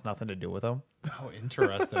just wants nothing to do with them. oh,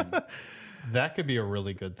 interesting. That could be a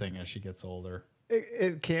really good thing as she gets older.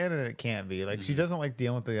 It can and it can't be. Like she doesn't like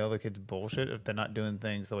dealing with the other kids' bullshit if they're not doing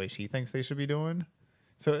things the way she thinks they should be doing.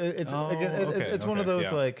 So it's one of those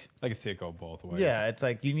yeah. like I can see it go both ways. yeah, it's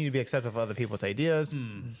like you need to be accepting of other people's ideas,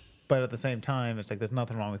 but at the same time, it's like there's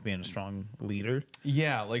nothing wrong with being a strong leader.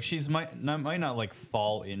 Yeah, like she's might not like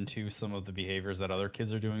fall into some of the behaviors that other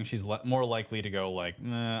kids are doing. She's more likely to go like,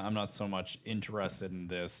 nah, I'm not so much interested in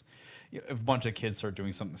this. If a bunch of kids start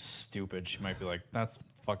doing something stupid, she might be like, that's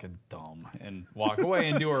fucking dumb, and walk away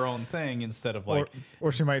and do her own thing instead of like,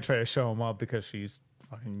 or she might try to show him up because she's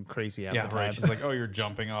fucking crazy at the time. right. She's like, oh, you're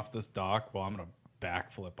jumping off this dock. Well, I'm gonna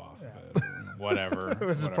backflip off of it. Whatever.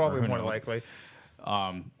 Which is probably more likely.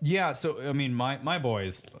 Yeah, so I mean, my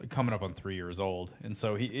boy's coming up on 3 years old, and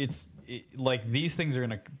so like these things are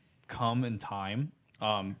gonna come in time.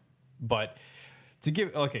 But to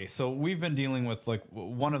give so we've been dealing with like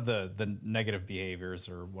one of the negative behaviors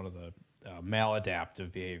or one of the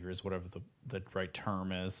maladaptive behaviors, whatever the right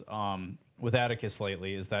term is, with Atticus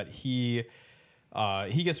lately is that he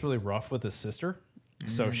gets really rough with his sister.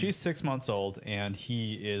 So she's 6 months old, and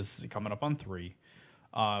he is coming up on 3.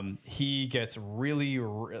 He gets really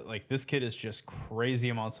like this kid is just crazy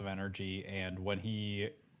amounts of energy, and when he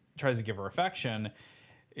tries to give her affection,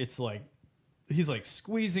 it's like he's like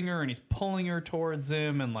squeezing her and he's pulling her towards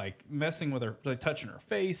him and like messing with her, like touching her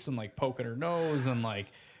face and like poking her nose, and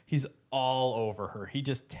like he's all over her. He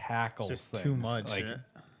just tackles Just things. too much. Like Yeah.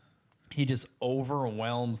 he just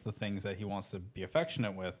overwhelms the things that he wants to be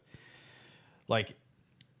affectionate with. Like,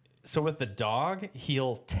 so with the dog,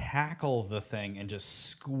 he'll tackle the thing and just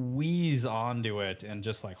squeeze onto it and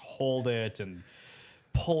just like hold it and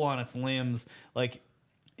pull on its limbs. Like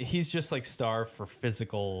he's just like starved for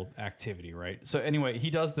physical activity, right? So anyway, he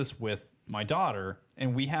does this with my daughter,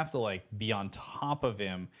 and we have to like be on top of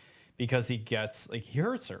him because he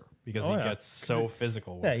hurts her because he gets so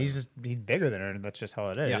physical with Yeah, her. he's bigger than her, and that's just how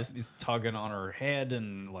it is. Yeah, he's tugging on her head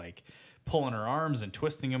and like pulling her arms and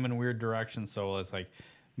twisting them in weird directions. So it's like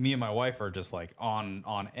me and my wife are just like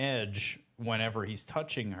on edge whenever he's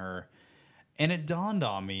touching her. And it dawned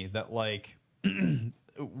on me that like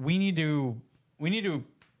we need to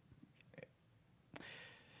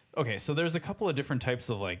okay, so there's a couple of different types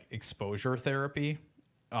of like exposure therapy.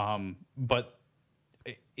 But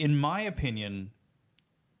in my opinion,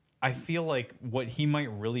 I feel like what he might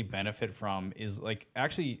really benefit from is like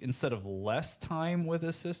actually instead of less time with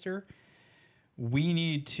his sister, we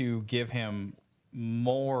need to give him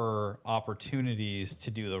more opportunities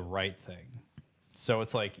to do the right thing. So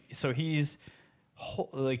it's like he's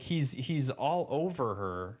all over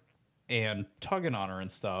her and tugging on her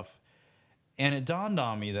and stuff. And it dawned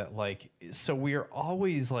on me that like so we're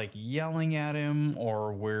always like yelling at him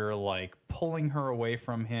or we're like pulling her away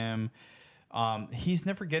from him. He's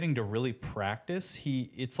never getting to really practice.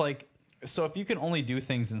 It's like, so if you can only do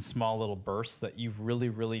things in small little bursts that you really,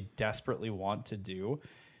 really desperately want to do,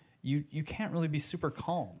 you can't really be super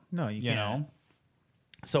calm. No, you you can't. know?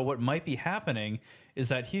 So what might be happening is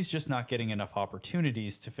that he's just not getting enough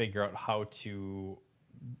opportunities to figure out how to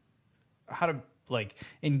like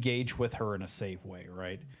engage with her in a safe way,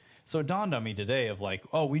 right? So it dawned on me today of like,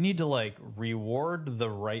 oh, we need to like reward the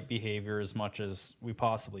right behavior as much as we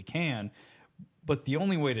possibly can. But the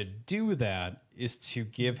only way to do that is to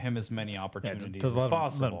give him as many opportunities as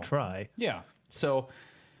possible. Let him try. Yeah. So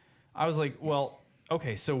I was like, well,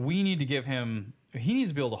 okay, so we need to give him, he needs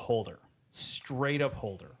to be able to hold her, straight up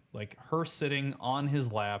hold her, like her sitting on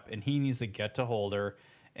his lap, and he needs to get to hold her,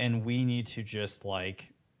 and we need to just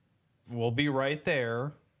like, we'll be right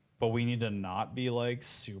there, but we need to not be like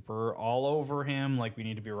super all over him. Like we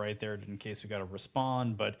need to be right there in case we got to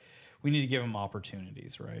respond, but we need to give him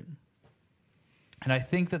opportunities, right? And I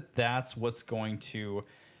think that that's what's going to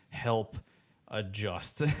help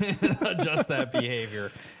adjust that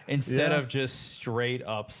behavior instead of just straight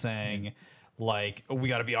up saying like, oh, we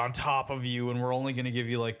got to be on top of you and we're only going to give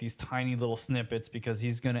you like these tiny little snippets, because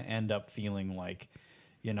he's going to end up feeling like,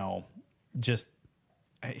 you know, just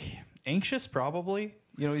anxious probably.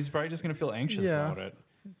 You know, he's probably just going to feel anxious about it.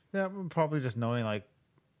 Yeah, probably just knowing like,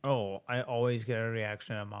 oh, I always get a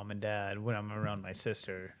reaction of mom and dad when I'm around my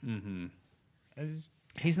sister. Mm-hmm.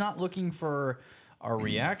 He's not looking for a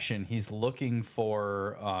reaction. He's looking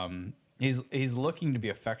for he's looking to be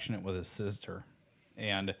affectionate with his sister,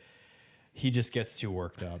 and he just gets too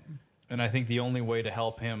worked up. And I think the only way to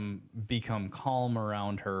help him become calm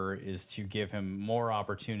around her is to give him more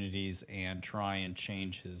opportunities and try and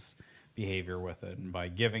change his behavior with it. And by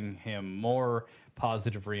giving him more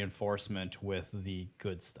positive reinforcement with the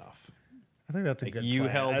good stuff. I think that's a Like good you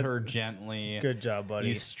plan. held her gently. Good job, buddy.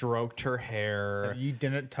 You stroked her hair. You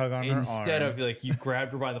didn't tug on her arm. Instead of like you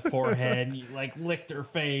grabbed her by the forehead and you like licked her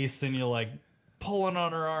face and you're like pulling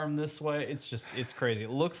on her arm this way. It's crazy. It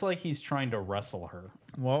looks like he's trying to wrestle her.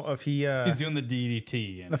 Well, if he He's doing the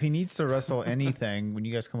DDT. And if he needs to wrestle anything when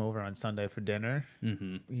you guys come over on Sunday for dinner,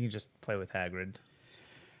 you can just play with Hagrid.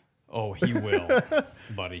 oh, he will,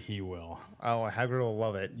 buddy. He will. Oh, Hagrid will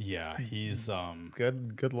love it. Yeah, he's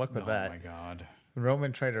Good luck with oh that. my god.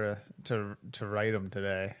 Roman tried to write him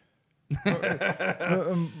today.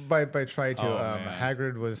 by try to man.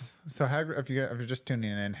 Hagrid was Hagrid. If you're just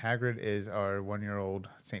tuning in, Hagrid is our 1-year-old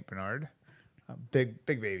Saint Bernard, big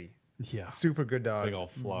baby. Yeah. Super good dog. Big old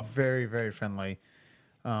fluff. Very very friendly.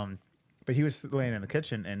 But he was laying in the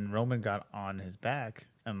kitchen and Roman got on his back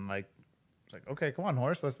and like okay, come on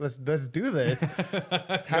horse, let's do this.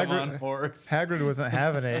 Come on, horse. Hagrid wasn't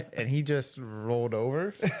having it, and he just rolled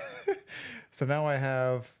over. So now I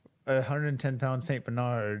have a 110-pound Saint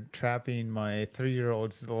Bernard trapping my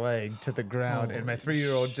 3-year-old's leg to the ground, and my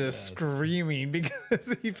 3-year-old just screaming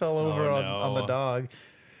because he fell over on the no. dog.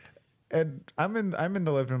 And I'm in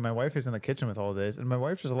the living room. My wife is in the kitchen with all this, and my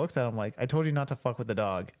wife just looks at him like, "I told you not to fuck with the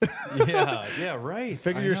dog. yeah, right.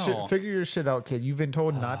 Figure your shit out, kid. You've been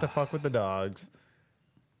told not to fuck with the dogs.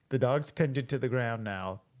 The dog's pinned you to the ground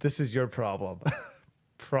now. This is your problem."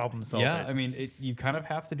 Problem solved. Yeah, I mean, you kind of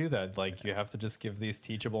have to do that. Like, you have to just give these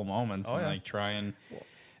teachable moments and like try and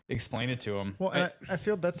explain it to them. Well, and I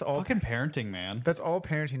feel that's all. Fucking parenting, man. That's all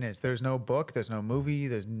parenting is. There's no book, there's no movie,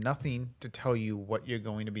 there's nothing to tell you what you're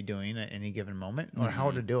going to be doing at any given moment or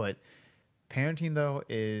how to do it. Parenting, though,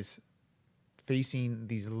 is facing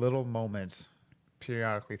these little moments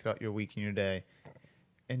periodically throughout your week and your day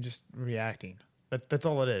and just reacting. That's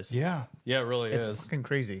all it is. Yeah, it really It's is. fucking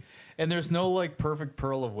crazy. And there's no like perfect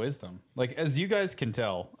pearl of wisdom. Like, as you guys can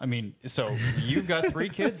tell, I mean, so you've got 3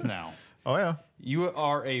 kids now. Oh, yeah. You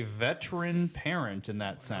are a veteran parent in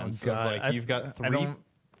that sense. God. Of like, you've got 3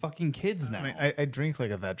 fucking kids now. I mean, I drink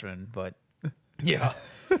like a veteran, but Yeah.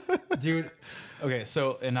 Dude. Okay,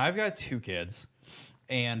 so, and I've got 2 kids.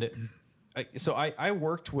 And I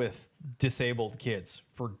worked with disabled kids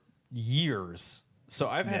for years. So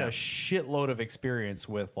I've had a shitload of experience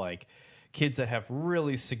with like kids that have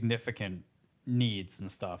really significant needs and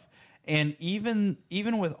stuff. And even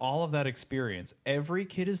with all of that experience, every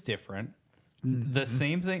kid is different. The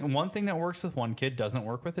same thing, one thing that works with one kid doesn't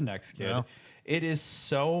work with the next kid. Yeah. It is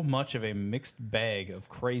so much of a mixed bag of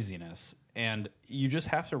craziness, and you just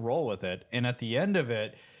have to roll with it. And at the end of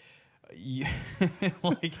it,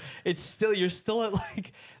 like you're still at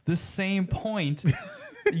like the same point.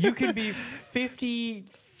 You could be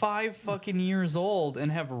 55 fucking years old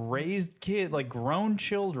and have raised like grown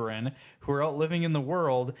children who are out living in the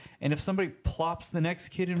world, and if somebody plops the next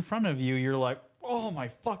kid in front of you, you're like, oh my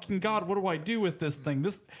fucking god, what do I do with this thing?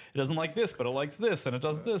 It doesn't like this, but it likes this, and it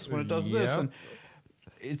does this when it does this, and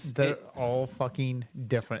they're all fucking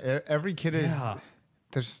different. Every kid is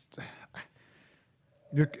there's.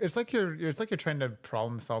 It's like you're trying to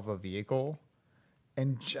problem solve a vehicle,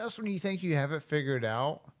 and just when you think you have it figured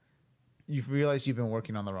out, you realize you've been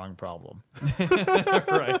working on the wrong problem.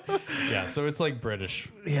 right. Yeah. So it's like British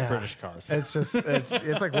cars. It's just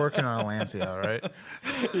it's like working on a Lancia, right?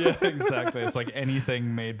 Yeah, exactly. It's like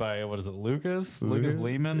anything made by Lucas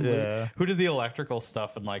Lehman, Yeah. who did the electrical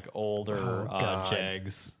stuff in like older God.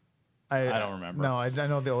 Jags. I don't remember. No, I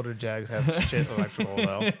know the older Jags have shit electrical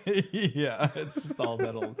though. Yeah, it's just all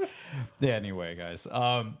that old. Yeah. Anyway, guys.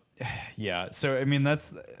 Yeah. So I mean,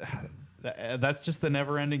 that's just the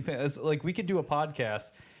never-ending thing. It's like we could do a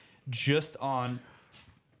podcast just on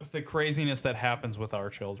the craziness that happens with our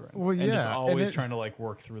children. Well, and just yeah, always and trying to like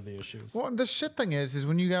work through the issues. Well, the shit thing is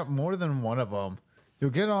when you got more than one of them, you'll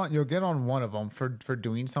get on one of them for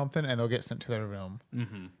doing something, and they'll get sent to their room.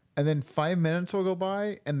 Mm-hmm. And then 5 minutes will go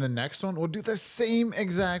by, and the next one will do the same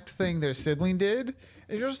exact thing their sibling did.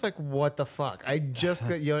 And you're just like, what the fuck? I just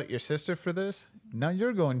got yelled at your sister for this. Now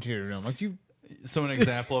you're going to your room. Like you. So an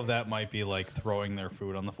example of that might be like throwing their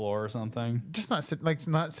food on the floor or something. Just not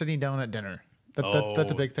sitting down at dinner.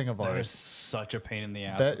 That's a big thing of ours. That is such a pain in the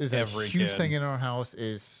ass. That is every a huge kid. thing in our house.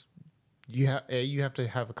 Is you have to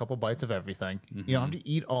have a couple bites of everything. Mm-hmm. You don't have to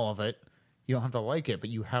eat all of it. You don't have to like it, but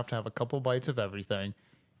you have to have a couple bites of everything,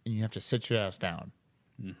 and you have to sit your ass down.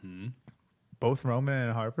 Mm-hmm. Both Roman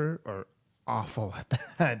and Harper are awful at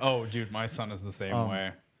that. Oh, dude, my son is the same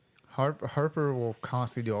way. Harper will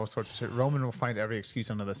constantly do all sorts of shit. Roman will find every excuse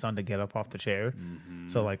under the sun to get up off the chair.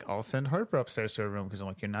 So like, I'll send Harper upstairs to her room because I'm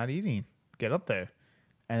like, you're not eating. Get up there.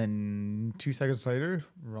 And 2 seconds later,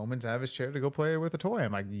 Roman's out of his chair to go play with a toy.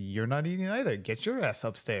 I'm like, you're not eating either. Get your ass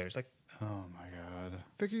upstairs. Like, Oh my god.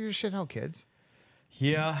 figure your shit out, kids.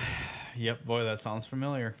 Yeah. Yep. Boy, that sounds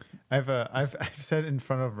familiar. I've said in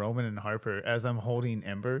front of Roman and Harper as I'm holding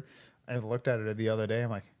Ember. I looked at her the other day. I'm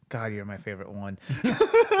like, God, you're my favorite one.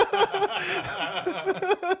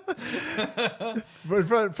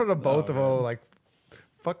 But for the both of them, like,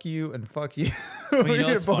 fuck you and fuck you. Well, you know You're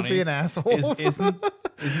what's both funny? being assholes.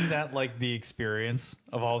 Isn't that like the experience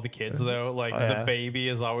of all the kids though? Like yeah. the baby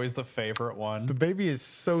is always the favorite one. The baby is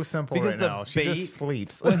so simple Because right the now. She ba- just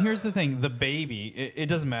sleeps. Well, and here's the thing: the baby. It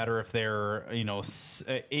doesn't matter if they're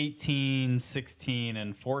 18, 16,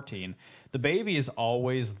 and 14. The baby is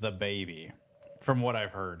always the baby, from what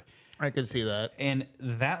I've heard. I could see that. And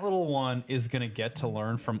that little one is gonna get to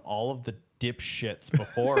learn from all of the dipshits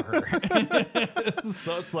before her.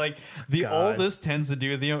 So it's like the God. oldest tends to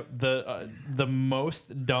do the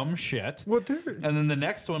most dumb shit. Well, they're- And then the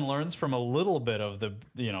next one learns from a little bit of the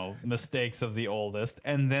mistakes of the oldest,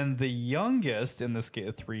 and then the youngest in this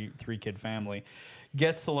three kid family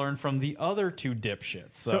gets to learn from the other two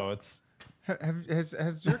dipshits. So it's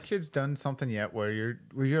Has your kids done something yet where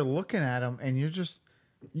you're looking at them and you're just,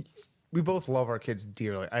 we both love our kids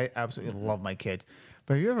dearly. I absolutely love my kids.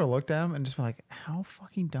 But have you ever looked at them and just been like, how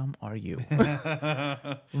fucking dumb are you?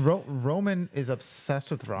 Roman is obsessed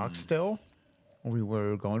with rocks still. We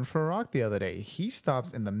were going for a rock the other day. He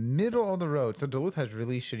stops in the middle of the road. So Duluth has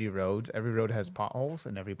really shitty roads. Every road has potholes,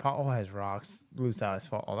 and every pothole has rocks, loose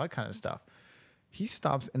asphalt, all that kind of stuff. He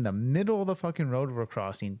stops in the middle of the fucking road we're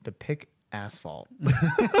crossing to pick asphalt.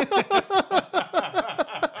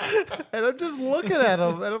 And I'm just looking at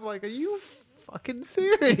him, and I'm like, are you fucking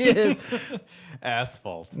serious?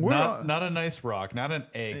 asphalt, We're not a nice rock, not an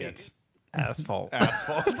agate. Asphalt.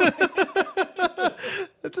 Asphalt.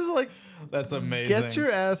 I'm just like, That's amazing. get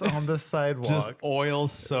your ass on the sidewalk. just oil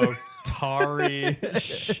soaked, tarry,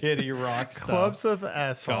 shitty rock stuff. Clumps of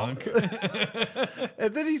asphalt. Gunk.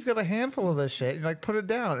 And then he's got a handful of this shit. And like, put it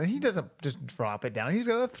down. And he doesn't just drop it down. He's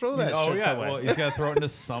got to throw that Oh shit yeah, somewhere. well he's got to throw it into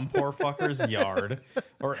some poor fucker's yard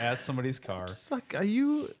or at somebody's car. It's like, are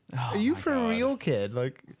you Oh my for God. real, kid?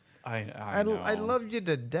 Like, I know. I love you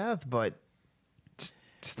to death, but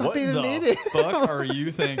stop What being an the idiot. fuck are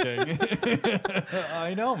you thinking?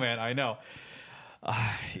 I know, man. I know.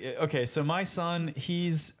 Okay, so my son,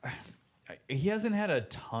 he hasn't had a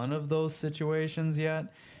ton of those situations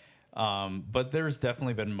yet, but there's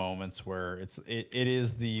definitely been moments where it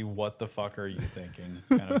is the what the fuck are you thinking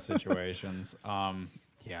kind of situations.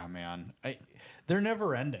 Yeah, man, they're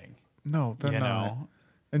never ending. No, they're You not. know?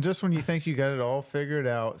 And just when you think you got it all figured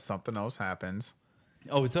out, something else happens.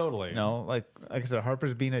 Oh, totally. You know, like I said,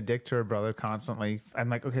 Harper's being a dick to her brother constantly. I'm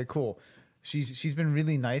like, okay, cool. She's been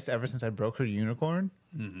really nice ever since I broke her unicorn.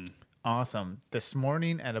 Mm-hmm. Awesome. This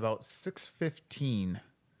morning at about 6:15,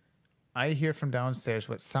 I hear from downstairs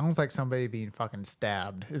what sounds like somebody being fucking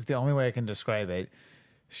stabbed. Is the only way I can describe it.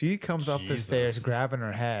 She comes up the stairs Jesus. grabbing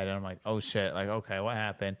her head, and I'm like, oh shit! Like, okay, what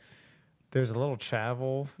happened? There's a little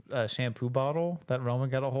travel shampoo bottle that Roman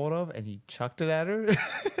got a hold of, and he chucked it at her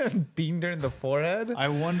and beamed her in the forehead. I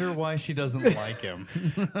wonder why she doesn't like him.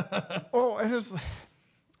 Oh, and it's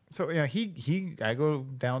so I go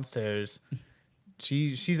downstairs.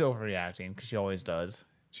 She's overreacting because she always does.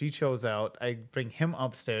 She shows out. I bring him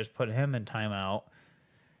upstairs, put him in timeout,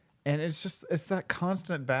 and it's that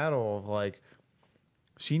constant battle of like,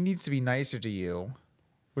 she needs to be nicer to you,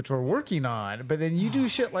 which we're working on, but then you do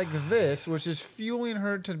shit like this, which is fueling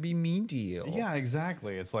her to be mean to you. Yeah,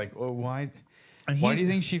 exactly. It's like, well, why? And Why he's- do you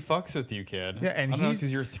think she fucks with you, kid? Yeah, and I don't know, he's-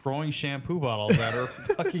 because you're throwing shampoo bottles at her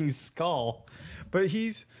fucking skull. But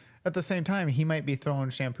he's at the same time, he might be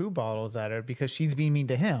throwing shampoo bottles at her because she's being mean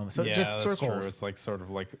to him. So Yeah, it just that's circles. true. It's like sort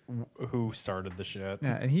of like who started the shit.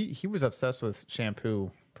 Yeah, and he was obsessed with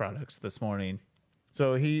shampoo products this morning.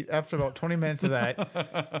 So he, after about 20 minutes of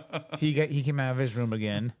that, he came out of his room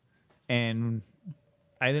again, and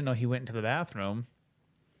I didn't know he went into the bathroom,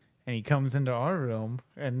 and he comes into our room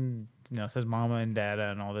and says mama and dada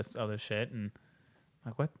and all this other shit, and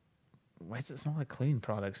I'm like, what? Why does it smell like cleaning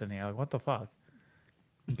products in here? Like, what the fuck?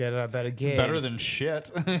 Get out of bed again. It's better than shit.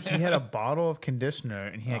 He had a bottle of conditioner,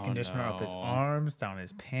 and he had Oh, conditioner up his no. arms, down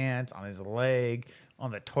his pants, on his leg,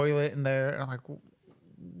 on the toilet in there. And I'm like,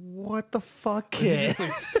 what the fuck, Is he kid? just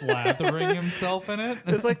like slathering himself in it?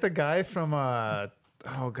 It's like the guy from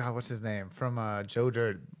oh god, what's his name? From Joe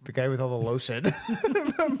Dirt, the guy with all the lotion,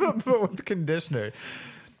 but with the conditioner.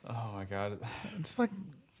 Oh my god. Just like,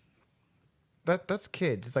 that's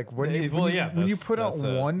kids. It's like when Well, when you put out that's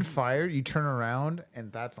it. one fire, you turn around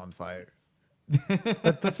and that's on fire.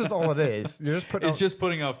 That's just all it is. You're just putting It's out, just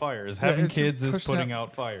putting out fires. Having it's just kids is pushing putting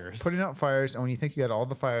out fires. putting out fires, and when you think you got all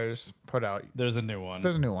the fires put out, There's a new one,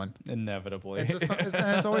 there's a new one. inevitably. It's, just,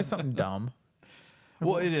 it's always something dumb.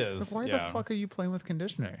 well, it Like, is. why yeah. the fuck are you playing with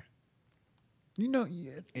conditioner? You know,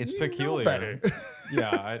 It's you know peculiar. better.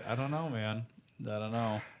 Yeah, I don't know, man. I don't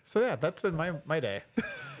know. So yeah, that's been my day.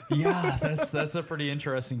 Yeah, that's a pretty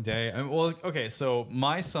interesting day. Well, okay, so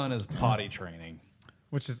my son is potty training,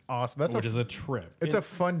 Which is awesome. That's which is a trip. it's a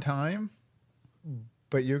fun time,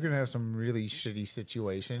 but you're gonna have some really shitty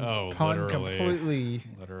situations. Oh, Pun literally. completely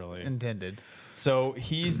literally. intended. So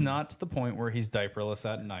he's not to the point where he's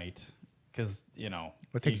diaperless at night, because It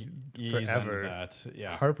takes he's forever. into that.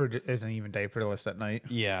 Yeah, Harper isn't even diaperless at night.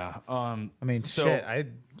 yeah. I mean, So- shit. I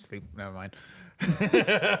sleep. Never mind.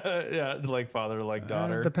 yeah, like father, like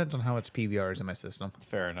daughter. Depends on how much PBR is in my system.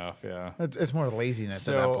 Fair enough. Yeah. It's more laziness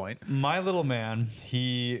So at that point. my little man,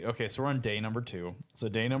 so we're on day number 2. So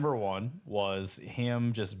day number 1 was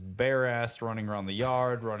him just bare-assed running around the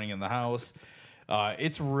yard, running in the house.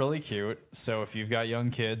 It's really cute. So if you've got young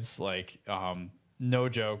kids, like, no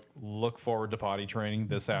joke, look forward to potty training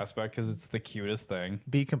this aspect because it's the cutest thing.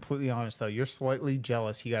 Be completely honest though, you're slightly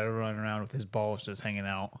jealous. He got to run around with his balls just hanging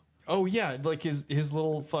out. Oh yeah, like his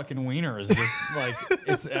little fucking wiener is just like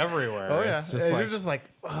it's everywhere. Oh yeah, It's just and like, you're just like,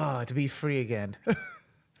 to be free again.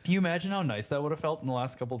 Can you imagine how nice that would have felt in the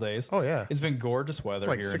last couple days? Oh, yeah. It's been gorgeous weather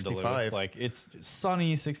like here 65. in Duluth. Like it's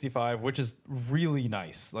sunny, 65, which is really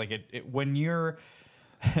nice. Like when you're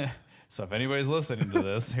so if anybody's listening to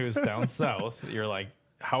this who's down south, you're like,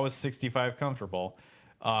 how is 65 comfortable?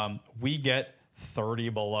 We get 30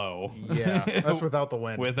 below. Yeah, that's without the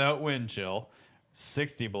wind. Without wind chill,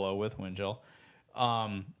 60 below with wind chill.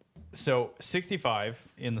 So 65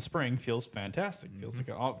 in the spring feels fantastic. Feels like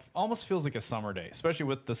almost feels like a summer day, especially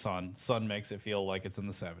with the sun. Sun makes it feel like it's in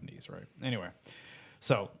the 70s, right? Anyway,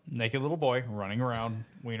 so naked little boy running around,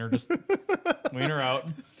 wiener out,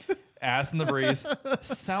 ass in the breeze.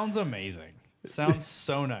 Sounds amazing. Sounds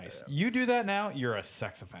so nice. You do that now, you're a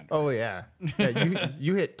sex offender. Oh yeah, yeah.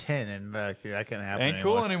 You hit 10 and that can't happen. Ain't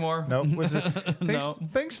cool anymore. Nope. Thanks, No.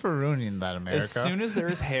 thanks for ruining that, America. As soon as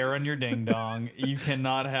there's hair on your ding dong, you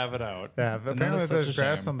cannot have it out. yeah, And that apparently is if such there's a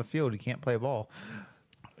grass shame. on the field, you can't play ball.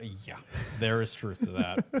 Yeah, there is truth to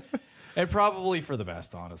that. And probably for the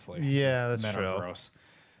best, honestly. Yeah, 'cause that's men are true.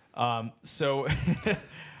 gross. So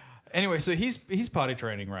anyway, so he's potty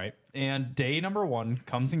training, right? And day number 1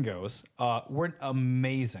 comes and goes. We're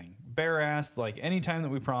amazing. Bare-assed, like anytime that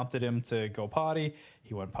we prompted him to go potty,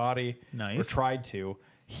 he went potty. Nice. Or tried to.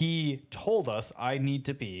 He told us, I need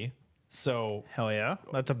to pee. So Hell yeah,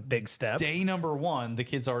 that's a big step. day number 1, the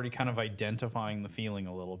kid's already kind of identifying the feeling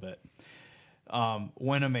a little bit.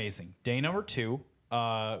 Went amazing. Day number 2,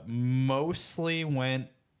 mostly went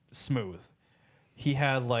smooth. He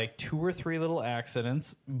had like 2 or 3 little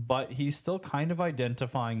accidents, but he's still kind of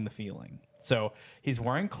identifying the feeling. So he's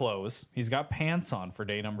wearing clothes. He's got pants on for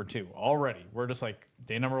day number 2 already. We're just like,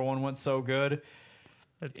 day number 1 went so good.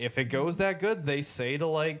 If it goes that good, they say to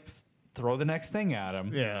like throw the next thing at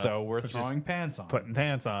him. Yeah, So we're which is throwing pants on. Putting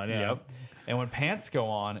pants on. Yeah. Yep. And when pants go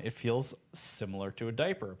on, it feels similar to a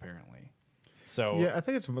diaper, apparently. So Yeah, I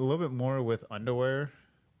think it's a little bit more with underwear.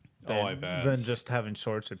 Than, I bet. Than just having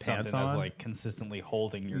shorts with something pants on. that's like consistently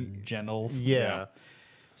holding your genitals. Yeah.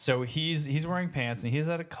 So he's wearing pants and he's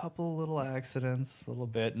had a couple little accidents, a little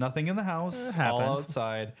bit. Nothing in the house, It all happens.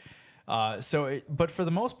 outside. But for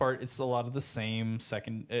the most part, it's a lot of the same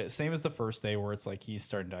same as the first day, where it's like he's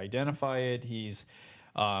starting to identify it. He's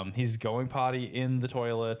going potty in the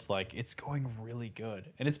toilet. Like it's going really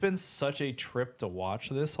good, and it's been such a trip to watch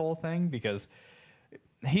this whole thing because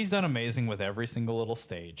he's done amazing with every single little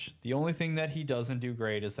stage. The only thing that he doesn't do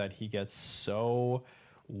great is that he gets so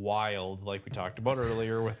wild, like we talked about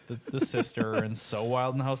earlier with the sister, and so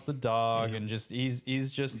wild in the house, the dog, and just he's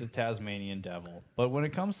just a Tasmanian devil. But when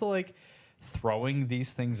it comes to like throwing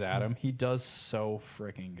these things at him, he does so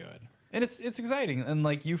freaking good, and it's exciting, and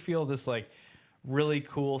like you feel this like really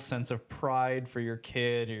cool sense of pride for your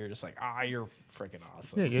kid. You're just like, you're freaking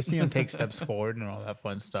awesome. Yeah, you see him take steps forward and all that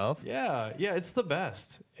fun stuff. Yeah, it's the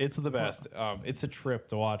best. It's the best. It's a trip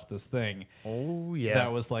to watch this thing. Oh yeah.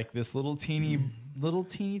 That was like this little teeny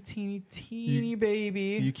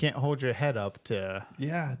baby. You can't hold your head up to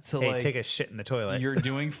take a shit in the toilet. You're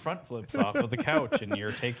doing front flips off of the couch and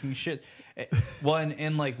you're taking shit. Well,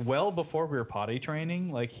 and like well before we were potty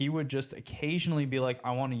training, like he would just occasionally be like,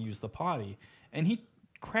 I want to use the potty. And he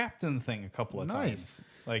crapped in the thing a couple of Nice. times.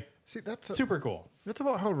 Like See, that's super cool. That's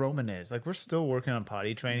about how Roman is. Like we're still working on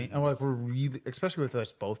potty training, and like we're really, especially with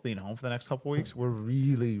us both being home for the next couple weeks, we're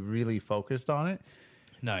really, really focused on it.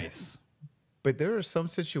 Nice. But there are some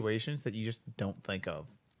situations that you just don't think of.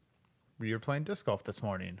 We were playing disc golf this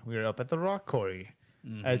morning. We were up at the Rock Quarry,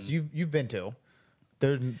 as you've been to.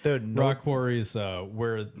 There are no Rock Quarry is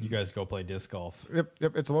where you guys go play disc golf.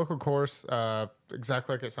 Yep. It's a local course,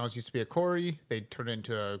 exactly like it sounds. Used to be a quarry. They turned it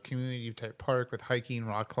into a community type park with hiking,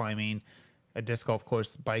 rock climbing, a disc golf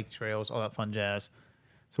course, bike trails, all that fun jazz.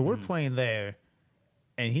 So we're playing there,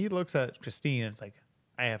 and he looks at Christine and it's like,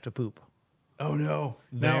 "I have to poop." Oh no!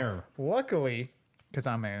 Now, There. luckily, because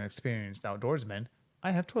I'm an experienced outdoorsman,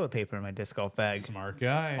 I have toilet paper in my disc golf bag. Smart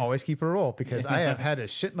guy. Always keep a roll because I have had to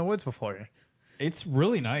shit in the woods before. It's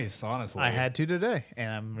really nice, honestly. I had to today,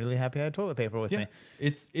 and I'm really happy I had toilet paper with Yeah. me.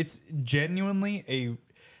 It's genuinely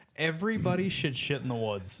everybody should shit in the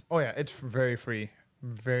woods. Oh yeah, it's very free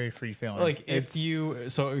feeling. Like if you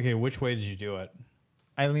which way did you do it?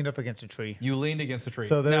 I leaned up against a tree. You leaned against a tree.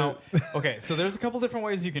 So there- now, okay, so there's a couple different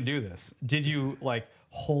ways you can do this. Did you like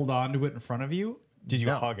hold on to it in front of you? Did you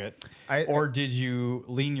No. hug it? I- Or did you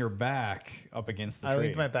lean your back up against the I tree?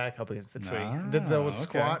 leaned my back up against the tree. Ah, Did the okay.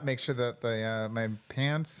 squat, make sure that the my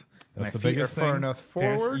pants, That's my the feet are biggest far thing. enough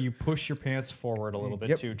Pants- forward. you push your pants forward a little bit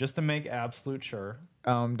Yep. too, just to make absolute sure.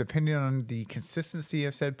 Depending on the consistency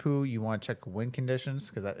of said poo, you want to check wind conditions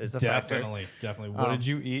because that is a factor. Definitely. What did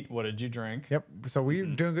you eat? What did you drink? Yep. So we were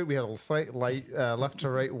doing good. We had a slight light left to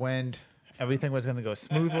right wind. Everything was going to go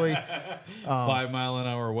smoothly.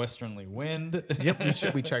 5-mile-an-hour westerly wind.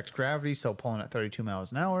 Yep. We checked gravity, so pulling at 32 miles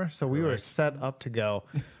an hour. So we were Correct. set up to go.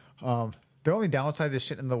 The only downside to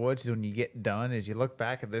shit in the woods is when you get done is you look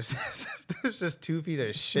back and there's there's just 2 feet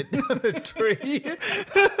of shit down the tree.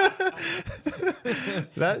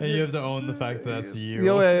 And you have to own the fact that that's you.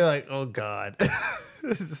 You're like, oh god,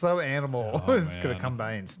 some animal Oh, is gonna man. come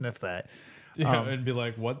by and sniff that. Yeah, and be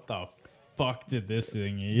like, what the fuck did this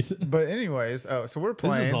thing eat? But anyways, so we're This is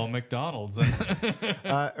playing all McDonald's.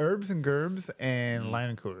 herbs and gerbs and lion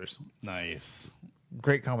and coolers. Nice.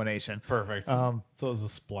 Great combination. Perfect. So it's a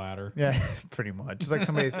splatter. Yeah, pretty much. It's like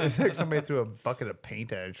somebody threw a bucket of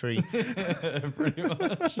paint at a tree. Pretty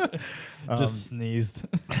much. Just sneezed.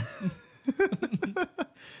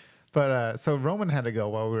 But so Roman had to go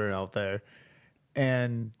while we were out there,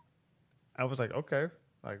 and I was like, okay,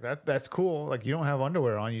 like that's cool. Like you don't have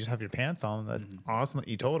underwear on, you just have your pants on. That's awesome that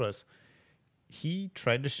you told us. He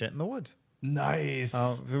tried to shit in the woods. Nice.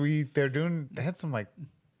 They had some like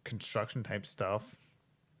construction type stuff.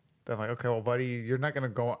 I'm like, okay, well, buddy, you're not gonna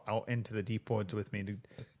go out into the deep woods with me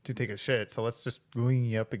to take a shit. So let's just lean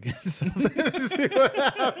you up against something and see what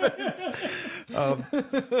happens.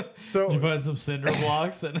 So you find some cinder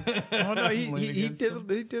blocks and oh no, lean he against did them?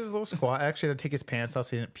 he did his little squat. Actually, had to take his pants off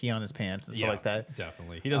so he didn't pee on his pants and stuff like that.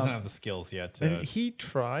 Definitely. He doesn't have the skills yet to. And he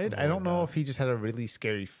tried. I don't know if he just had a really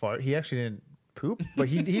scary fart. He actually didn't poop, but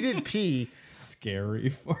he did pee. Scary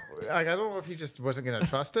fart. Like I don't know if he just wasn't gonna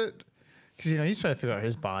trust it. Because he's trying to figure out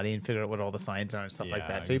his body and figure out what all the signs are and stuff like Yeah,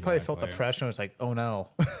 that. So he probably felt the exactly. pressure and was like, "Oh no,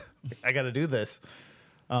 I got to do this."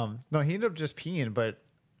 No, he ended up just peeing. But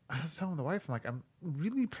I was telling the wife, I'm like, I'm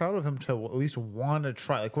really proud of him to at least want to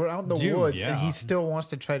try. Like we're out in the Dude, woods yeah. and he still wants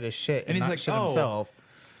to try to shit and he's not like, shit "Oh." himself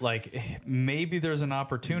Like maybe there's an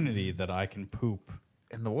opportunity that I can poop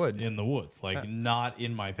in the woods. in the woods, like not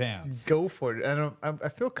in my pants. Go for it. I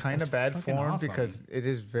feel kind That's of bad fucking for him awesome. because it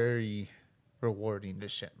is very rewarding to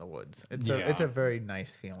shit in the woods. It's Yeah. a very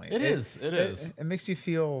nice feeling. It is. It makes you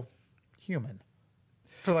feel human,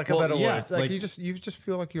 for like Well, a better yeah, word. Like like- you just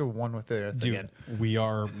feel like you're one with the earth Dude, again. we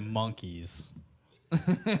are monkeys.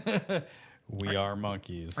 We are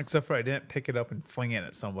monkeys. Except for I didn't pick it up and fling it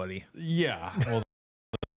at somebody. Yeah. Well,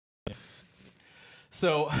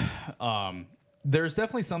 so, there's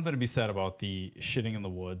definitely something to be said about the shitting in the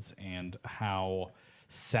woods and how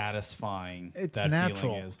satisfying It's that natural.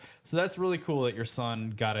 feeling is. So that's really cool that your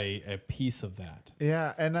son got a piece of that.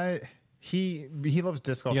 Yeah, and he loves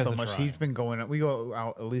disc golf He has so to much. try. He's been going. We go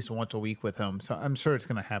out at least once a week with him, so I'm sure it's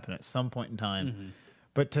going to happen at some point in time. Mm-hmm.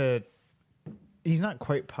 But he's not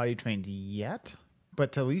quite potty trained yet.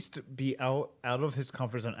 But to at least be out of his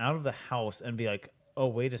comfort zone, out of the house, and be like, oh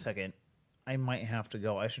wait a second, I might have to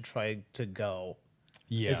go. I should try to go.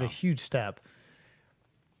 Yeah. Is a huge step.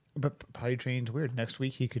 But potty training's weird. Next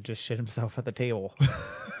week he could just shit himself at the table.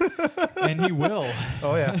 And he will.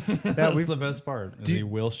 Oh yeah, yeah. That's the best part. Is he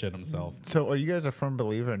will shit himself. So are you guys a firm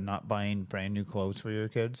believer in not buying brand new clothes for your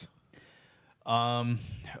kids?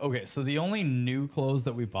 Okay, so the only new clothes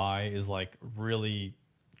that we buy is like really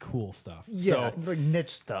cool stuff. Yeah, So like niche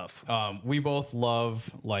stuff. we both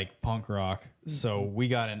love like punk rock, so we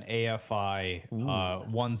got an AFI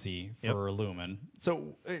onesie for Lumen.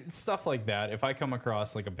 So stuff like that. If I come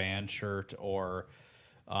across like a band shirt or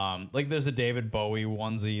like there's a David Bowie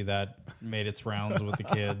onesie that made its rounds with the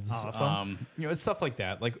kids. Awesome. You know, it's stuff like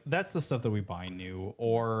that. Like that's the stuff that we buy new.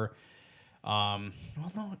 Or well,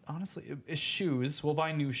 no, honestly, it's shoes. We'll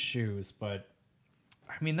buy new shoes, but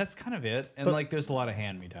I mean, that's kind of it. And But- like, there's a lot of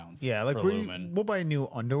hand-me-downs. Yeah, like for Lumen. we'll buy new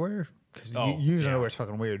underwear because Oh, using yeah. underwear is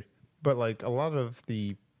fucking weird. But like a lot of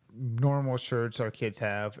the normal shirts our kids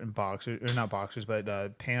have and boxers, or not boxers,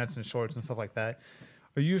 but pants and shorts and stuff like that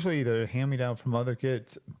are usually either hand me down from other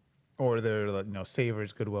kids or they're like,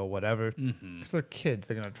 Savers, Goodwill, whatever. Because they're kids,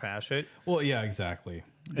 they're gonna trash it. Well, yeah, exactly.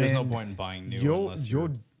 There's no And point in buying new You'll unless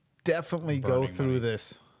you're. definitely go burning through money.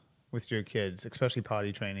 this with your kids, especially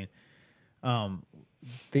potty training.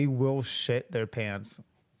 They will shit their pants,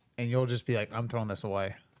 and you'll just be like, "I'm throwing this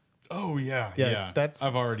away." Oh yeah, Yeah, yeah. that's-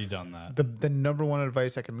 I've already done that. The number one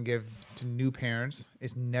advice I can give to new parents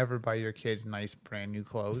is never buy your kids nice brand new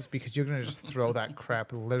clothes because you're gonna just throw that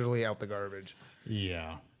crap literally out the garbage.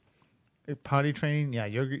 Yeah. Potty training, yeah,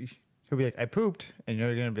 he'll be like, "I pooped," and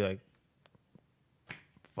you're gonna be like,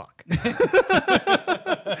 "Fuck."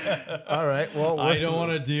 All right, well, I don't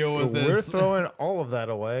want to deal with We're this. throwing all of that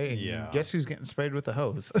away, and Yeah. guess who's getting sprayed with the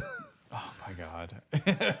hose? Oh my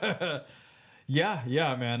god.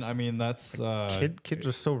 yeah, man. I mean, that's Kids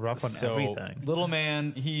are so rough on so everything. little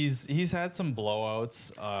man. He's had some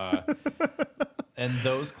blowouts. And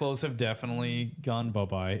those clothes have definitely gone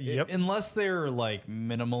bye-bye. Yep. Unless they're like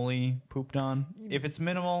minimally pooped on. If it's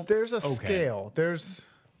minimal, There's a okay. scale. There's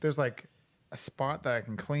like a spot that I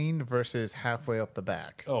can clean versus halfway up the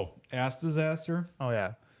back. Oh, ass disaster? Oh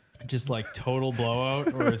yeah. Just like total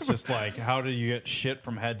blowout, or it's just like how do you get shit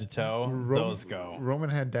from head to toe? Those go.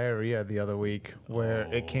 Roman had diarrhea the other week where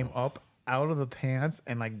it came Oh. up out of the pants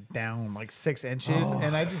and like down like 6 inches, Oh.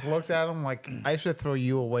 and I just looked at him like I should throw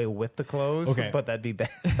you away with the clothes, Okay. but that'd be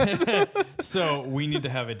bad. So we need to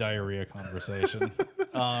have a diarrhea conversation.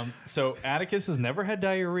 So Atticus has never had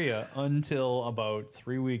diarrhea until about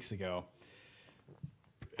 3 weeks ago.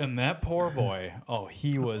 And that poor boy,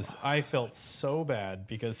 I felt so bad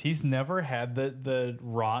because he's never had the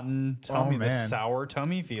rotten tummy, the man. sour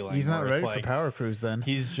tummy feeling. He's not where it's ready like, for Power Cruise then.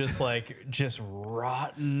 He's just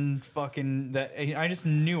rotten fucking that. I just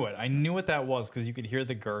knew it. I knew what that was because you could hear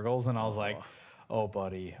the gurgles, and I was like, "Oh,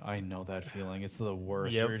 buddy, I know that feeling. It's the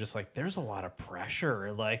worst." Yep. You're just like, "There's a lot of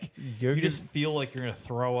pressure. Like, You're you just feel like you're gonna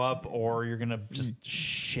throw up or you're gonna just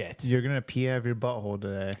shit." You're gonna pee out of your butthole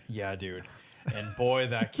today. Yeah, dude. And boy,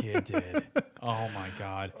 that kid did. Oh my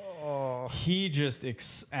god. He just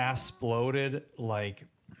exploded like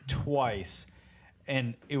twice.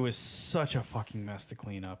 And it was such a fucking mess to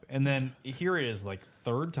clean up. And then here it is, like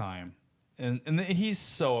third time. And then he's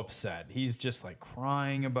so upset. He's just like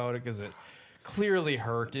crying about it because it clearly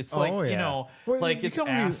hurt. It's like, Oh, you yeah. know, Well, like you it's can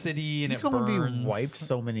only- acidy and you it can only burns. be wiped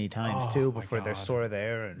so many times Oh, too my before they're God. sore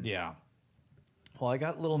there. And Yeah. Well, I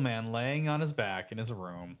got little man laying on his back in his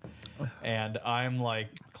room, and I'm like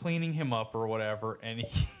cleaning him up or whatever, and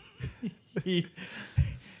he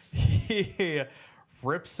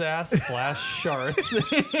rips ass / sharts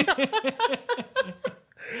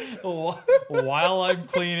while I'm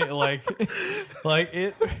cleaning, like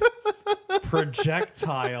it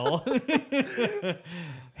projectile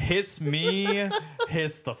hits me,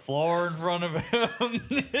 hits the floor in front of him.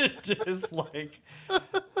 It just like.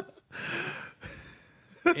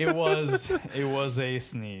 It was a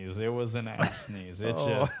sneeze. It was an ass sneeze. It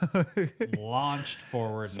just launched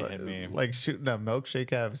forward and hit me. like shooting a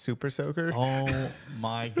milkshake out of a super soaker. Oh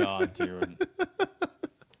my god, dude.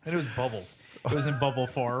 And it was bubbles. It was in bubble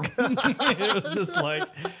form. It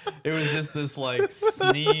was just this like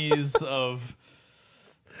sneeze of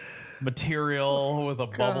material with a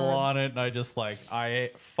bubble on it. And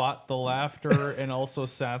I fought the laughter and also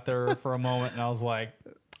sat there for a moment and I was like,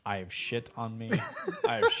 I have shit on me.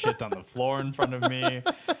 I have shit on the floor in front of me.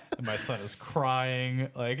 And my son is crying.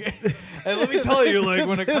 Like, and let me tell you, like,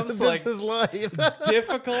 when it comes to like This is life.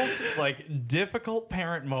 difficult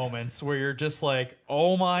parent moments where you're just like,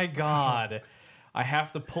 oh my God, I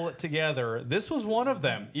have to pull it together. This was one of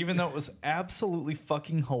them. Even though it was absolutely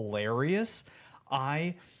fucking hilarious,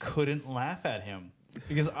 I couldn't laugh at him.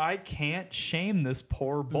 Because I can't shame this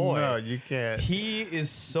poor boy. No, you can't. He is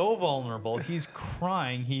so vulnerable. He's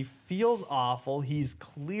crying. He feels awful. He's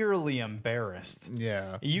clearly embarrassed.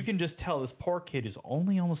 Yeah. You can just tell this poor kid is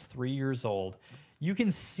only almost 3 years old. you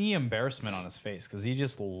can see embarrassment on his face because he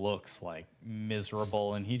just looks like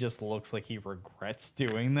miserable and he just looks like he regrets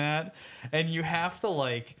doing that. And you have to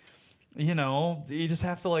like, you know, you just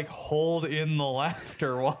have to like hold in the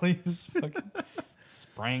laughter while he's fucking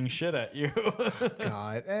spraying shit at you.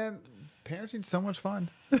 God, and parenting's so much fun.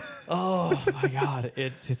 Oh my God,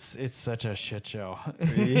 it's such a shit show.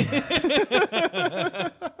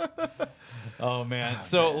 Oh man.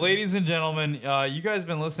 So ladies and gentlemen, you guys have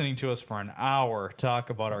been listening to us for an hour talk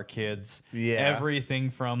about our kids. Yeah.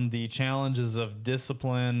 Everything from the challenges of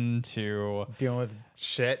discipline to Dealing with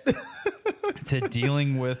shit.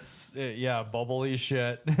 dealing with bubbly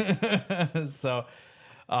shit. So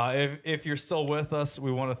if you're still with us,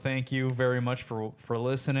 we want to thank you very much for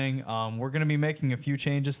listening. We're going to be making a few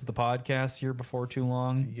changes to the podcast here before too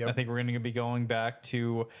long. Yep. I think we're going to be going back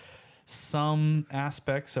to some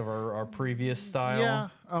aspects of our previous style.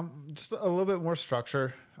 Yeah, just a little bit more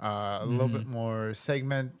structure, a little bit more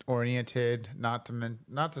segment oriented. Not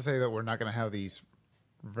to say that we're not going to have these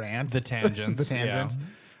rants, The tangents. the tangents,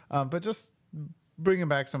 but just bringing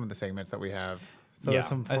back some of the segments that we have. So Yeah, there's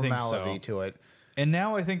some I think formality so. to it. And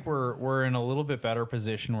now I think we're in a little bit better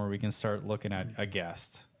position where we can start looking at a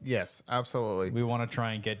guest. Yes, absolutely. We want to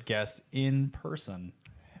try and get guests in person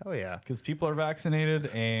Hell yeah. because people are vaccinated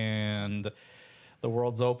and the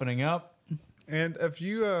world's opening up. And if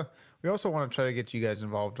you, we also want to try to get you guys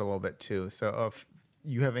involved a little bit too. So if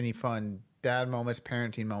you have any fun dad moments,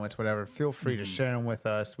 parenting moments, whatever, feel free to share them with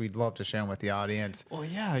us. We'd love to share them with the audience. Well,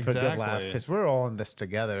 yeah, For a good laugh, because we're all in this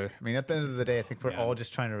together. I mean, at the end of the day, I think we're Yeah. all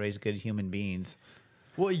just trying to raise good human beings.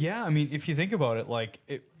 Well, yeah. I mean, if you think about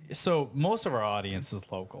it, so most of our audience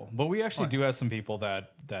is local, but we actually do have some people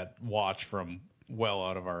that watch from well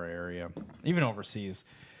out of our area, even overseas.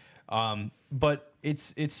 But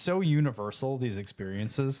it's so universal, these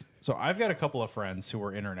experiences. So I've got a couple of friends who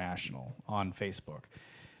are international on Facebook.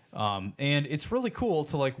 And it's really cool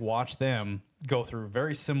to like watch them go through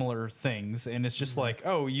very similar things. And it's just like,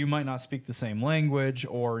 oh, you might not speak the same language,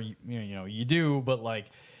 or you do, but like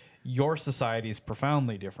your society is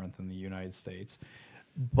profoundly different than the United States.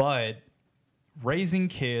 But raising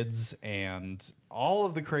kids and all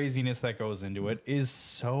of the craziness that goes into it is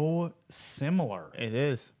so similar. It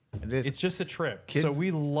is. It is. It's just a trip. Kids- So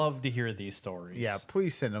we love to hear these stories. Yeah,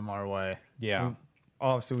 please send them our way. Yeah.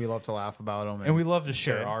 Obviously, we love to laugh about them. And we love to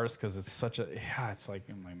share Good. ours because it's such a it's like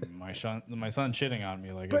my son shitting on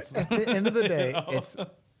me like But it's at the end of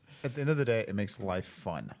the day, it makes life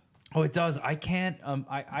fun. oh it does. I can't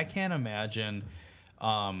imagine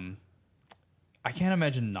I can't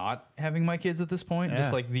imagine not having my kids at this point. Just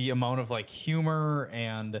Yeah. like the amount of like humor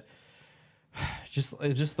and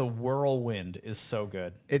just the whirlwind is so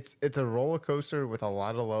good. It's a roller coaster with a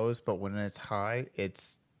lot of lows, but when it's high,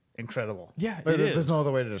 it's incredible. Yeah, There- it There's is. no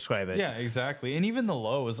other way to describe it. Yeah, exactly. And even the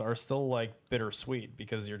lows are still like bittersweet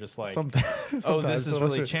because you're just like, Sometimes, oh, this is unless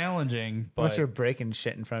really you're- challenging, Unless but you're breaking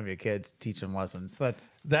shit in front of your kids, teach them lessons.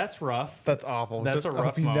 That's rough. awful. That's a I hope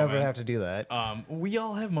rough you never moment. have to do that. We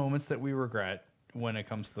all have moments that we regret when it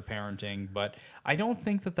comes to the parenting, but I don't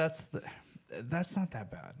think that's not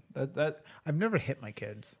that bad. That I've never hit my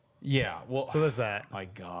kids. yeah. Well, So there's that. my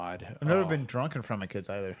God, I've never Oh, been drunk in front of my kids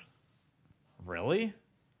either. really.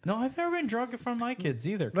 No, I've never been drunk in front of my kids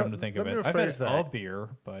either. Come to think of let it, me I've had rephrase a that. beer,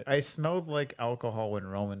 but I smelled like alcohol when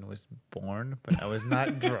Roman was born, but I was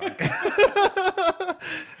not drunk.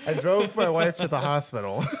 I drove my wife to the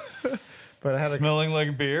hospital, but I smelling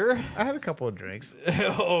like beer. had a couple of drinks.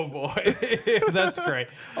 Oh boy, that's great.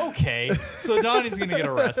 Okay, so Donnie's gonna get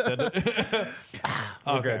arrested.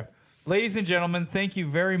 Okay, good. ladies and gentlemen, thank you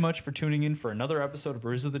very much for tuning in for another episode of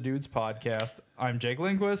Brews of the Dudes podcast. I'm Jake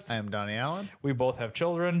Lindquist. I am Donnie Allen. We both have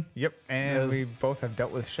children. Yep, and Yes. we both have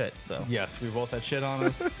dealt with shit. So Yes, we both had shit on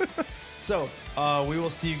us. So we will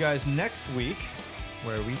see you guys next week.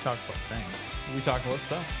 where we talk about things. We talk about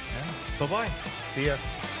stuff. Yeah. Bye bye. See ya.